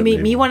make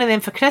me one of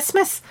them for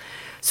Christmas?"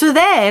 So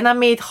then I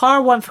made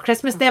her one for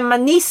Christmas. Then my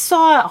niece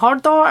saw it, her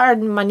daughter,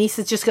 and my niece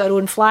has just got her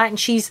own flat, and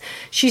she's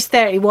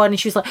 31, and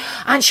she was like,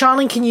 Aunt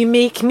Charlene, can you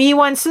make me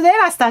one? So then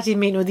I started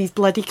making all these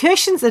bloody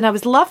cushions, and I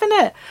was loving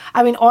it.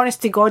 I mean,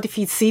 honest to God, if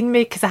you'd seen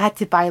me, because I had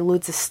to buy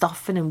loads of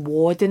stuffing and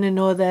wadding and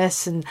all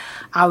this, and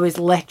I was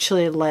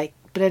literally like,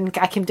 but then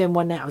I came down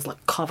one night, I was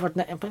like covered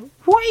in it. I'm like,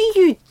 what are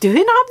you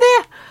doing up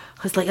there?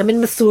 I was like, I'm in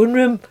my sewing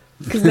room,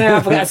 because now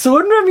I've got a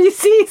sewing room, you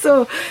see.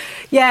 So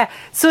yeah,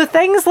 so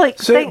things like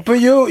but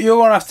you're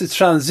gonna have to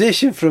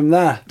transition from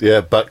that,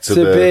 back to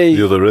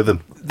the other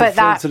rhythm. But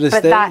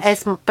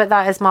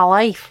that is my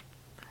life.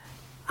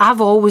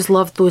 I've always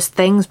loved those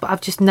things, but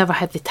I've just never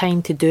had the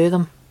time to do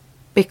them,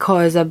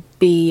 because I'd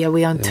be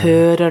away on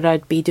tour, or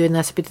I'd be doing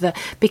this, I'd be doing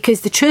that.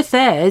 Because the truth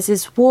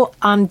is what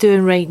I'm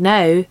doing right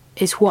now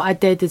is what I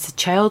did as a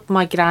child.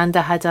 My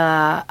granda had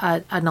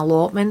an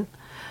allotment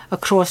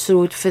across the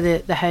road for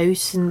the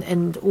house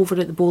and over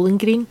at the bowling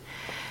green,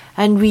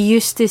 and we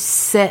used to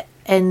sit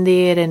in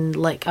there and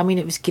like, I mean,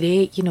 it was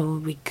great, you know,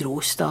 we'd grow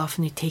stuff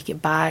and you'd take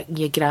it back,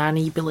 your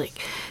granny would be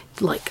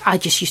like I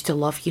just used to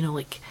love, you know,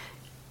 like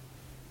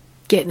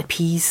getting the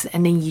peas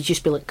and then you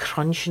just be like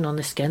crunching on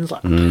the skins,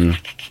 like and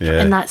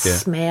that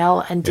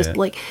smell, and just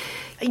like,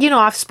 you know,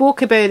 I've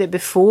spoke about it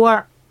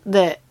before,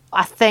 that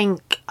I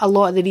think a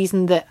lot of the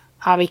reason that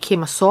I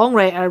became a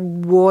songwriter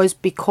was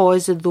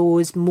because of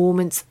those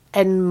moments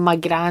in my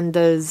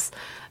granda's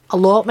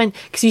allotment,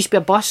 because there used to be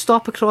a bus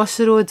stop across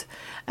the road,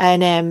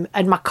 and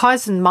my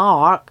cousin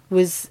Mark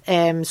was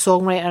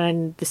songwriter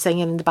and the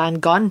singer in the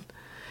band Gun,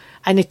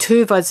 and the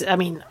two of us, I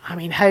mean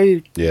how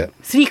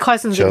three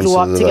cousins that grew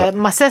up together.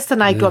 My sister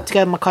and I grew up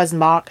together with my cousin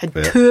Mark, and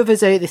two of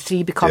us out of the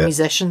three become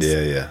musicians.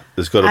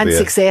 There's got to be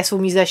successful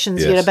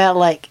musicians. You're a bit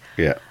like,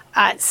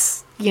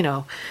 that's, you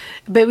know.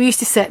 But we used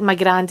to sit in my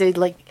granddad,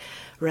 like,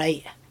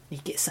 right,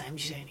 you'd get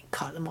sandwiches out and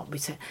cut them up,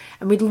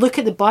 and we'd look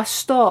at the bus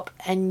stop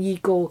and you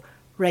go,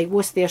 right,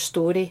 what's their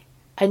story?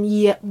 And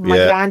my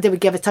granddad would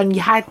give a turn.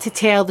 You had to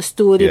tell the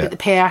story about the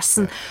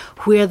person,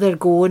 where they're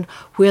going,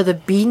 where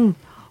they've been,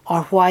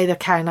 or why they're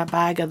carrying that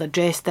bag, or they're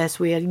dressed this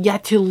way. You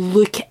had to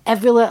look at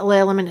every little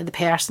element of the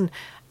person,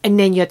 and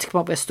then you had to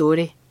come up with a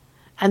story.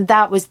 And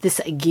that was the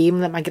sort of game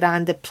that my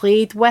granddad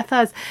played with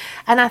us.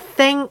 And I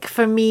think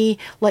for me,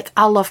 like,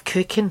 I love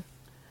cooking.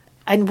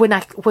 And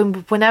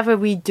whenever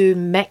we do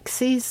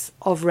mixes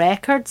of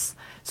records,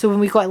 so when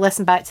we got to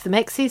listen back to the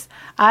mixes,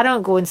 I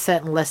don't go and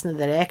sit and listen to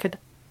the record.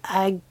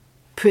 I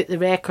put the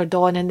record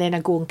on and then I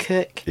go and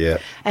cook. Yeah.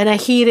 And I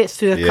hear it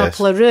through a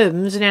couple of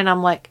rooms, and then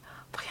I'm like,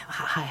 that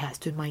hi-hat's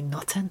doing my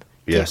nutting.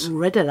 Get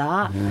rid of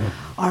that.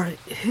 Or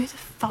who the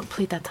fuck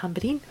played that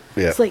tambourine?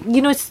 It's like,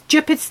 you know,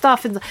 stupid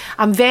stuff. And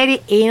I'm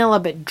very anal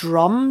about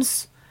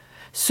drums.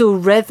 So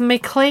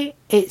rhythmically,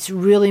 it's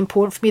really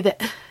important for me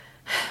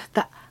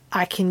that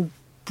I can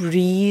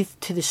breathe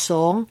to the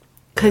song.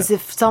 Because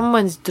if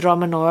someone's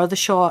drumming or the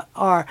shot,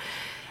 or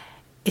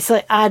it's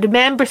like, I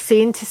remember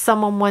saying to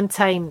someone one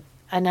time,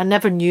 and I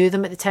never knew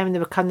them at the time, when they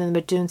were coming and they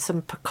were doing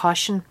some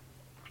percussion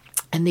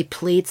and they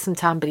played some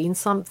tambourine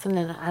something,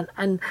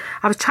 and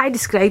I was trying to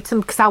describe to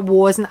them, because I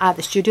wasn't at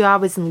the studio, I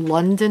was in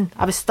London,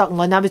 I was stuck in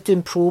London, I was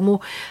doing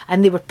promo,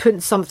 and they were putting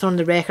something on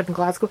the record in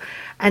Glasgow,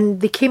 and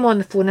they came on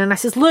the phone and I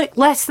says, look,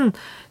 listen,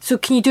 so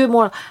can you do it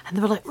more? And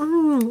they were like,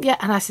 yeah.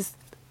 And I says,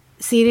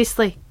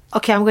 seriously?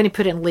 Okay, I'm going to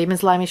put it in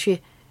layman's language for you.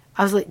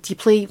 I was like, do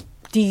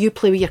you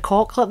play with your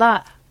cock like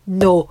that?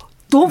 No,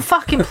 don't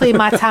fucking play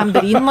my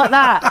tambourine like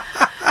that.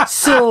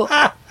 So,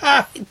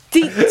 do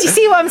you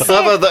see what I'm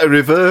saying? I've had that in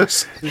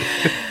reverse.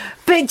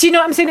 But do you know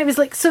what I'm saying? It was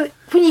like, so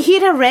when you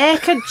hear a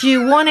record,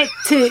 you want it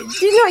to,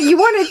 you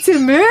want it to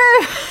move.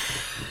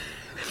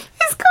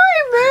 It's got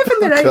to move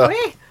in the right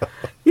way.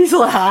 He's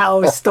like,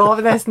 oh, stop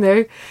this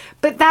now.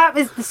 But that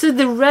was, so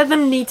the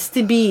rhythm needs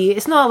to be,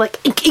 it's not like,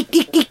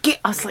 I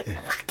was like,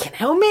 fucking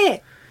hell,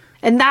 mate.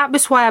 And that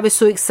was why I was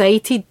so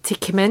excited to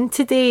come in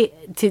today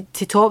to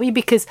talk to you,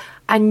 because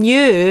I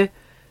knew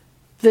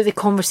that the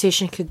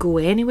conversation could go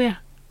anywhere.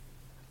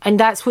 And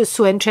that's what's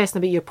so interesting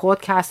about your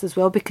podcast as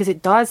well, because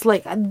it does,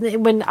 like,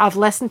 when I've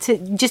listened to,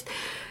 just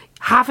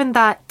having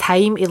that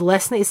time to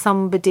listen to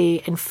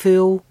somebody in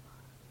full,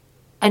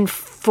 and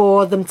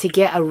for them to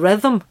get a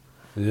rhythm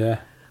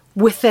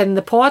within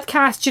the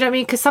podcast, do you know what I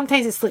mean? Because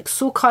sometimes it's like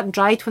so cut and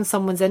dried when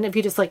someone's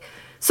interviewed. It's like,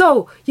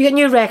 so you get a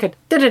new record,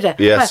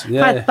 yes,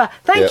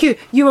 thank you,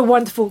 you were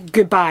wonderful,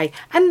 goodbye.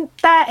 And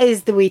that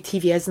is the way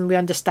TV is, and we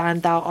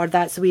understand that, or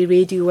that's the way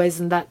radio is,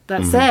 and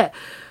that's it.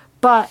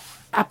 But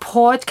a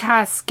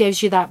podcast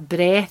gives you that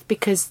breath,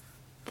 because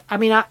I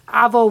mean,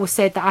 I've always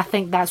said that I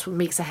think that's what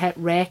makes a hit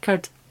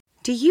record.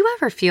 Do you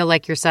ever feel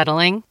like you're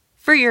settling?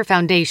 For your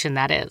foundation,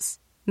 that is.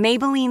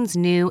 Maybelline's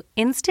new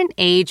Instant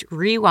Age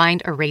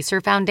Rewind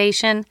Eraser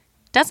Foundation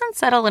doesn't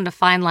settle into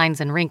fine lines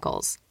and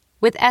wrinkles.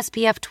 With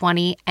SPF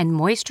 20 and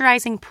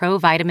moisturizing Pro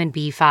Vitamin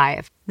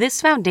B5,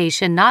 this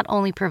foundation not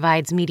only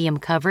provides medium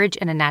coverage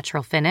and a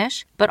natural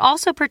finish, but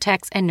also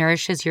protects and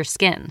nourishes your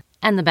skin.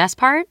 And the best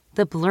part?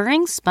 The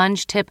blurring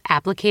sponge tip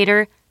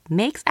applicator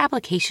makes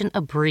application a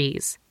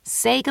breeze.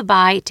 Say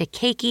goodbye to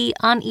cakey,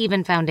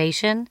 uneven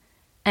foundation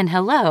and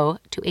hello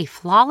to a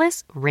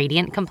flawless,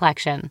 radiant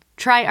complexion.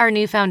 Try our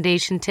new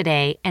foundation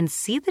today and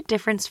see the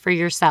difference for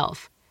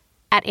yourself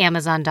at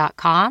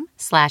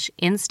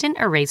Amazon.com/Instant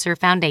Eraser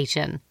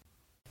Foundation.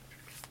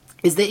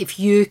 Is that if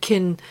you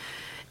can,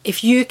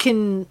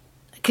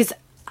 because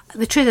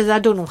the truth is I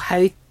don't know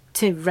how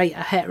to write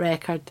a hit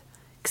record,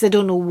 because I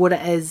don't know what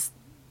it is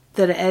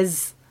that it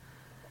is,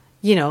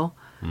 you know,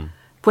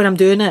 when I'm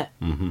doing it.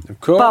 Of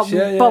course,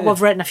 but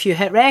we've written a few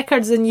hit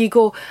records, and you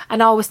go,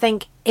 and I always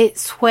think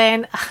it's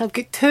when, I've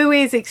got two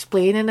ways of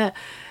explaining it,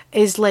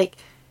 is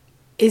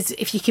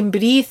if you can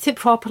breathe it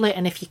properly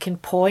and if you can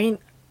point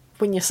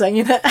when you're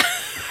singing it.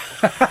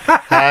 If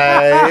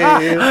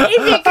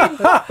you can,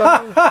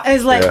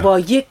 it's like, well,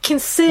 you can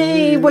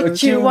see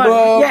what you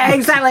want. Yeah,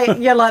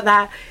 exactly. You're like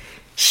that.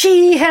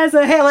 She has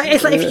a hell.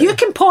 It's like if you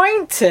can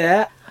point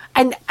to it,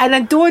 and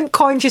I don't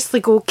consciously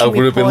go. I'm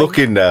going to be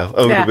looking now.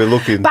 I'm going to be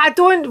looking. But I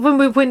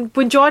don't.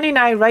 When Johnny and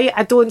I write,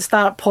 I don't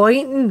start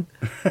pointing.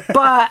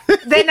 But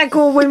then I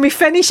go, when we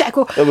finish it, I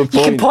go, you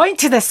can point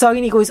to this song,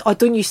 and he goes, oh,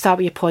 don't you start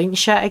with your pointing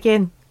shit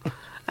again.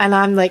 And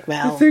I'm like,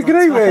 well, it's a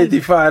great way to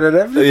define it.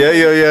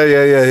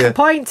 Yeah.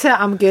 Point to it,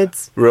 I'm good.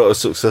 Wrote a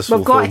successful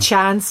We've got film. a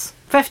chance.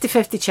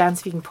 50-50 chance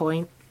if you can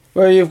point.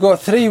 Well, you've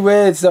got three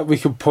words that we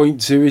can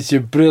point to, which are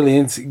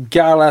brilliant: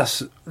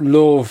 Gallus,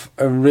 love,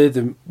 and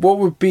rhythm. What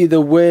would be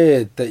the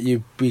word that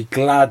you'd be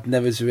glad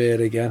never to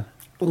hear again?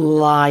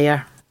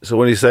 Liar. So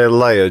when you say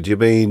liar, do you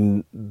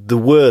mean the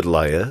word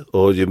liar,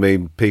 or do you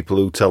mean people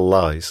who tell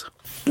lies?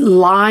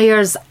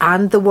 Liars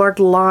and the word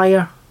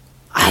liar.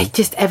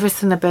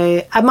 Everything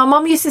about. And my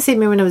mum used to say to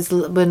me when I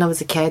was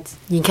a kid,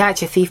 you can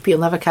catch a thief, but you'll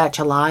never catch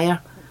a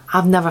liar.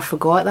 I've never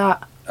forgot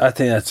that. I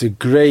think that's a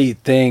great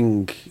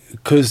thing,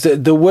 because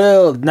the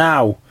world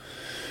now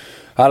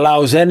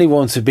allows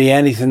anyone to be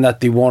anything that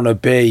they want to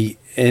be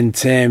in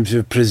terms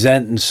of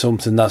presenting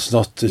something that's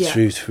not the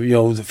truth. You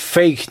know, the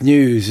fake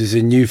news is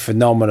a new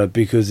phenomenon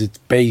because it's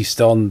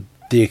based on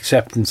the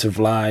acceptance of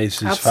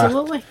lies as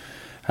Absolutely.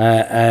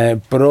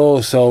 fact. But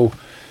also,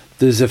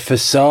 there's a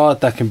facade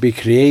that can be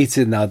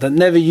created now that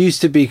never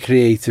used to be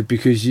created,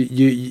 because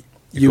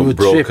you would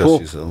trip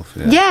up. Yourself,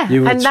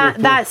 and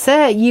that's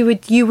it.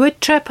 You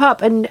would trip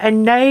up, and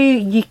now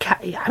you can.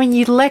 I mean,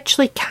 you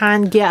literally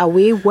can get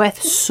away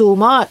with so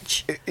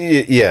much.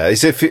 Yeah,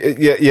 as if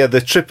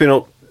the tripping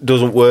up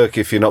doesn't work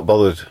if you're not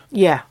bothered.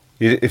 Yeah.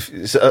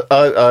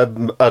 I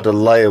had a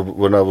liar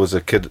when I was a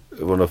kid.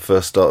 When I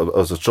first started, I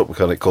was a truck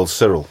mechanic called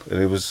Cyril,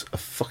 and he was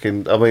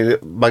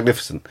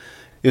magnificent.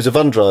 He was a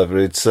van driver.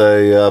 He'd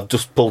say, "I've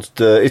just pulled."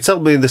 He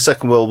told me in the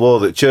Second World War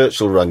that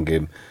Churchill rang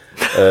him.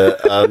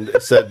 And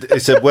he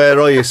said, "Where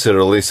are you,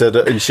 Cyril?" He said,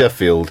 "In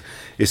Sheffield."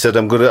 He said,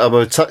 "I'm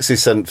a taxi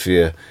sent for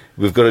you.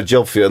 We've got a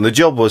job for you." And the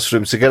job was for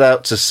him to get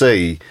out to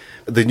sea.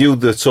 They knew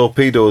the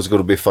torpedo was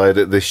going to be fired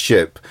at this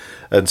ship,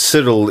 and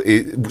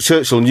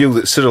Churchill knew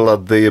that Cyril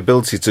had the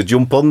ability to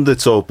jump on the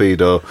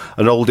torpedo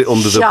and hold it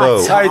under the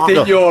boat. I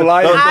think you're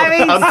lying.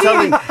 I'm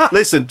telling.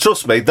 Listen,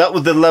 trust me, that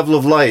was the level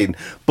of lying.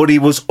 But he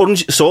was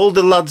so all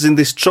the lads in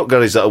this truck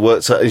garage that I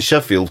worked at in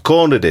Sheffield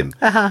cornered him.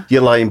 You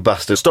lying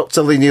bastard! Stop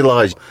telling your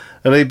lies.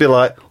 And he'd be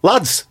like,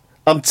 "Lads,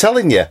 I'm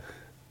telling you."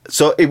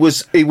 So it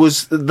was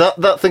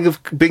that thing of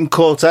being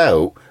caught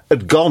out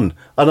had gone,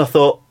 and I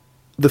thought,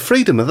 the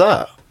freedom of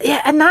that.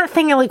 Yeah, and that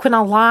thing, like when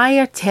a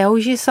liar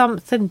tells you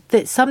something,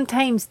 that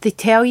sometimes they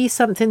tell you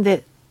something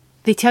that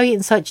they tell you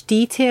in such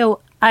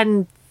detail,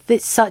 and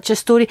it's such a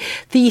story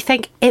that you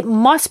think it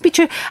must be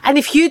true. And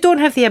if you don't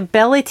have the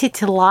ability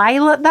to lie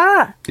like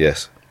that,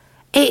 yes,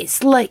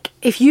 it's like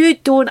if you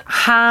don't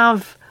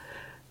have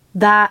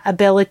that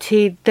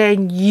ability,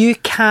 then you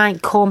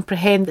can't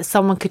comprehend that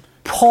someone could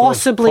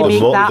possibly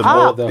make that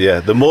up.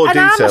 The more and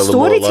detail, I'm a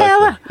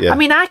storyteller. Yeah. I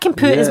mean, I can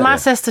put, as my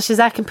sister says,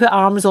 I can put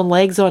arms on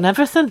legs on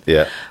everything.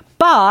 Yeah.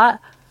 But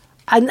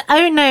an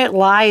out-and-out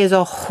lie is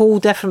a whole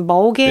different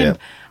ballgame.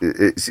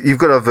 Yeah. You've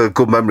got to have a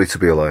good memory to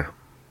be a liar.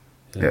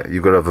 Yeah,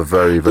 you've got to have a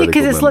very, very good memory.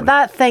 Because it's like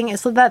that thing.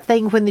 It's like that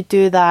thing when they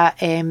do that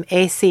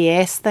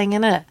SAS thing,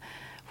 innit?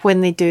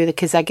 When they do,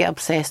 because I get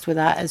obsessed with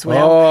that as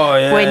well. Oh,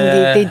 yeah.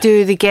 When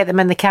they get them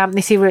in the camp and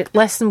they say, right,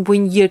 listen,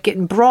 when you're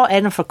getting brought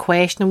in for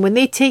questioning, when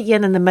they take you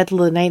in the middle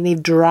of the night and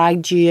they've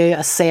dragged you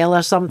out a cell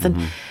or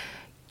something,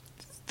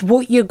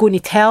 what you're going to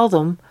tell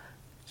them,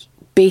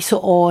 base it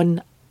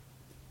on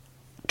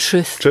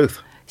truth. So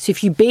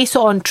if you base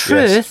it on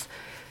truth,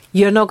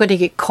 you're not going to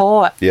get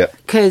caught. Yeah.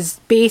 Because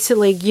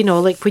basically, you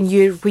know, like when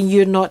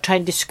you're not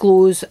trying to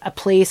disclose a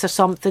place or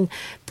something,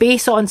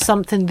 base it on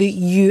something that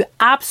you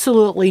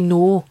absolutely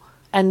know,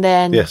 and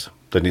then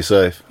then you're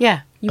safe.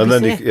 Yeah. And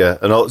then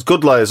and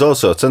good liars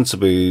also tend to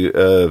be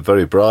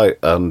very bright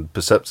and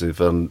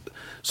perceptive, and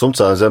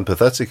sometimes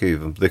empathetic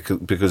even.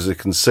 Because they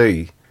can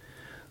see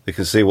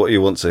what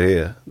you want to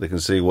hear. They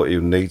can see what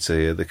you need to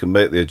hear. They can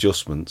make the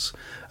adjustments.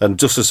 And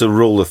just as a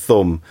rule of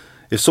thumb,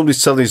 if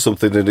somebody's telling you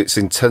something and it's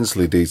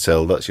intensely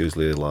detailed, that's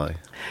usually a lie.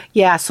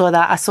 Yeah, I saw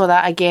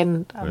that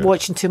again. I'm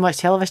watching too much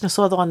television. I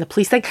saw that on the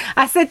police thing.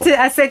 I said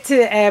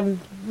to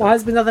my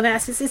husband the other night, I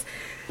says,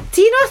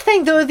 do you not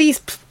think though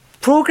these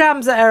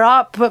programs that are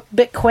up,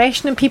 but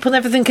questioning people and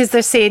everything because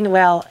they're saying,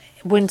 well,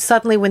 when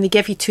they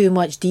give you too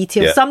much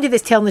detail, somebody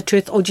that's telling the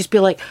truth will just be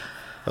like,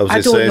 I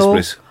don't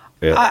know.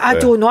 I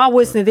don't know. I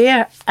wasn't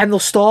there, and they'll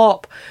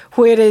stop.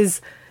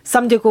 Whereas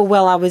somebody will go,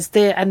 well, I was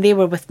there, and they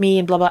were with me,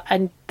 and blah blah,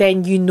 and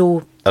then you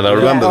know. And I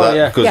remember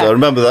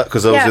that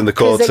because I was in the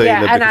court team.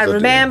 And I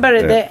remember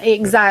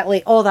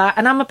exactly all that.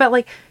 And I'm a bit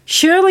like,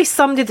 surely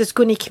somebody that's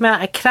going to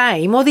commit a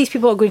crime, all these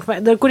people are going to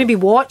commit, they're going to be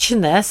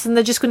watching this, and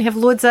they're just going to have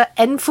loads of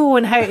info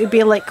on how to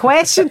be like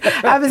questioned.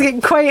 I was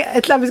getting quite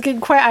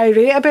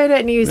irate about it,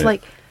 and he was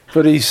like.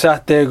 But he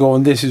sat there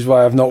going, this is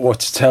why I've not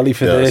watched telly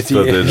for 30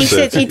 years.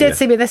 He did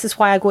say to me, this is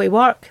why I go to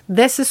work.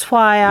 This is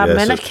why I'm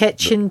in a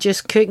kitchen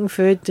just cooking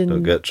food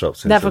and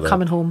never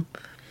coming home.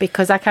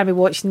 Because I can't be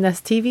watching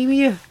this TV with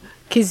you.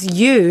 Because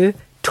you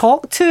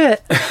talk to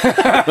it.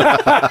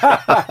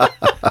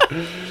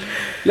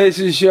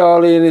 Listen,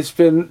 Charlene, it's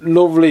been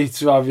lovely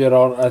to have you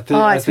on. I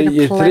think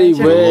your 3 words.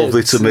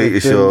 Lovely to meet you,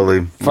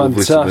 Charlene.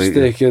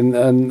 Fantastic,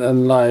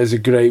 and that is a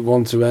great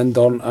one to end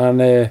on.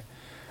 And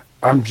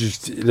I'm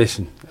just,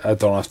 listen, I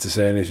don't have to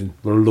say anything,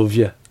 but I love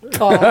you.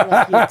 Oh, I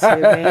love you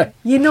too, mate.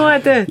 You know I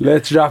do.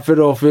 Let's wrap it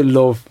up in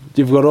love.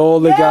 You've got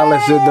all the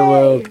Gallus in the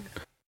world.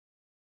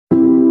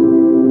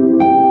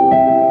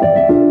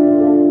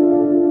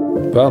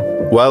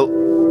 Well,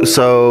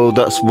 so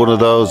that's one of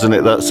those, isn't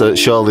it? That's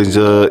Charlene's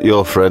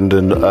your friend,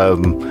 and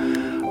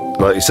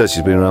like you said,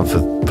 she's been around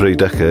for 3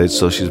 decades,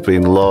 so she's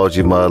been large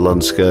in my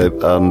landscape,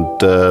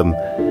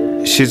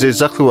 and she's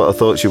exactly what I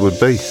thought she would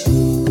be,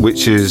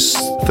 which is,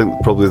 I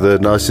think, probably the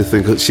nicest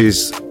thing.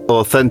 She's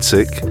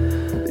authentic.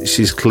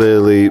 She's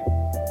clearly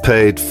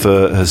paid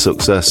for her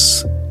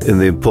success in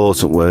the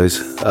important ways,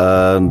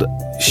 and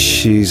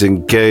she's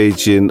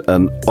engaging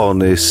and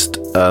honest,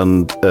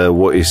 and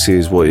what you see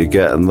is what you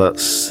get, and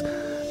that's...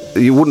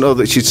 You wouldn't know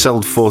that she'd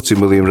sold 40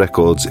 million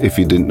records if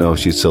you didn't know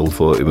she'd sold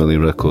 40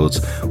 million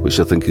records, which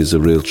I think is a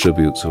real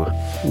tribute to her.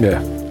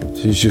 Yeah,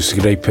 she's just a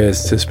great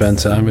person to spend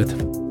time with.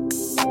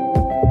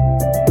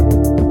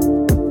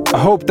 I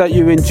hope that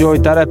you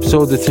enjoyed that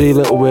episode of 3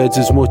 Little Words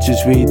as much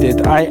as we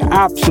did. I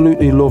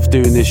absolutely love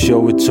doing this show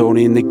with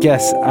Tony, and the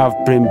guests have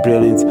been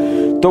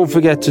brilliant. Don't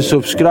forget to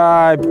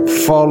subscribe,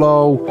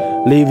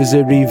 follow, leave us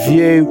a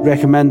review,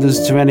 recommend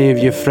us to any of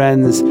your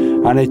friends,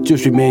 and it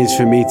just remains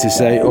for me to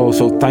say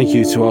also thank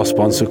you to our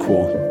sponsor,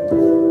 Quorn.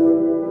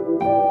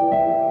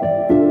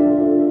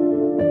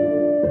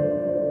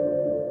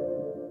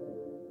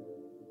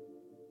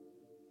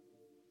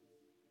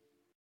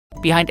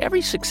 Behind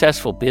every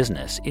successful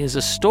business is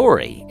a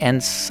story,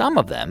 and some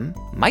of them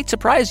might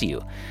surprise you.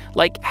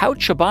 Like how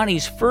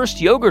Chobani's first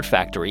yogurt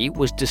factory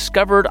was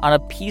discovered on a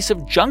piece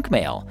of junk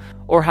mail,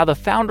 or how the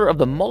founder of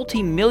the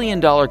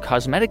multi-million-dollar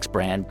cosmetics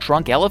brand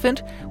Drunk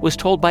Elephant was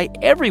told by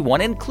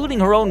everyone, including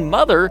her own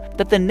mother,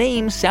 that the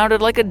name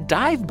sounded like a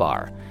dive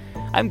bar.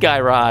 I'm Guy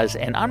Raz,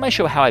 and on my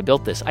show How I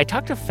Built This, I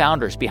talk to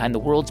founders behind the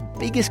world's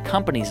biggest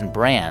companies and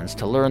brands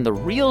to learn the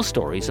real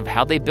stories of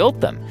how they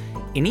built them.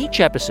 In each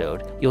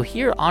episode, you'll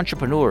hear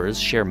entrepreneurs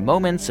share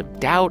moments of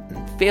doubt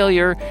and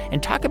failure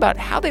and talk about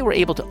how they were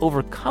able to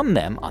overcome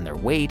them on their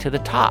way to the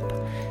top.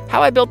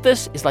 How I Built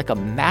This is like a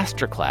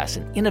masterclass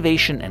in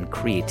innovation and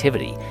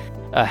creativity,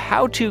 a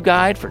how-to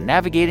guide for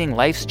navigating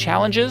life's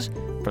challenges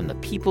from the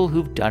people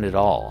who've done it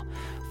all.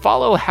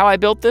 Follow How I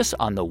Built This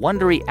on the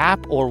Wondery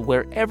app or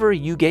wherever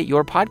you get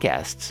your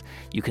podcasts.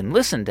 You can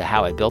listen to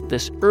How I Built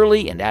This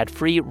early and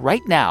ad-free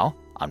right now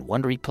on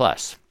Wondery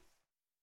Plus.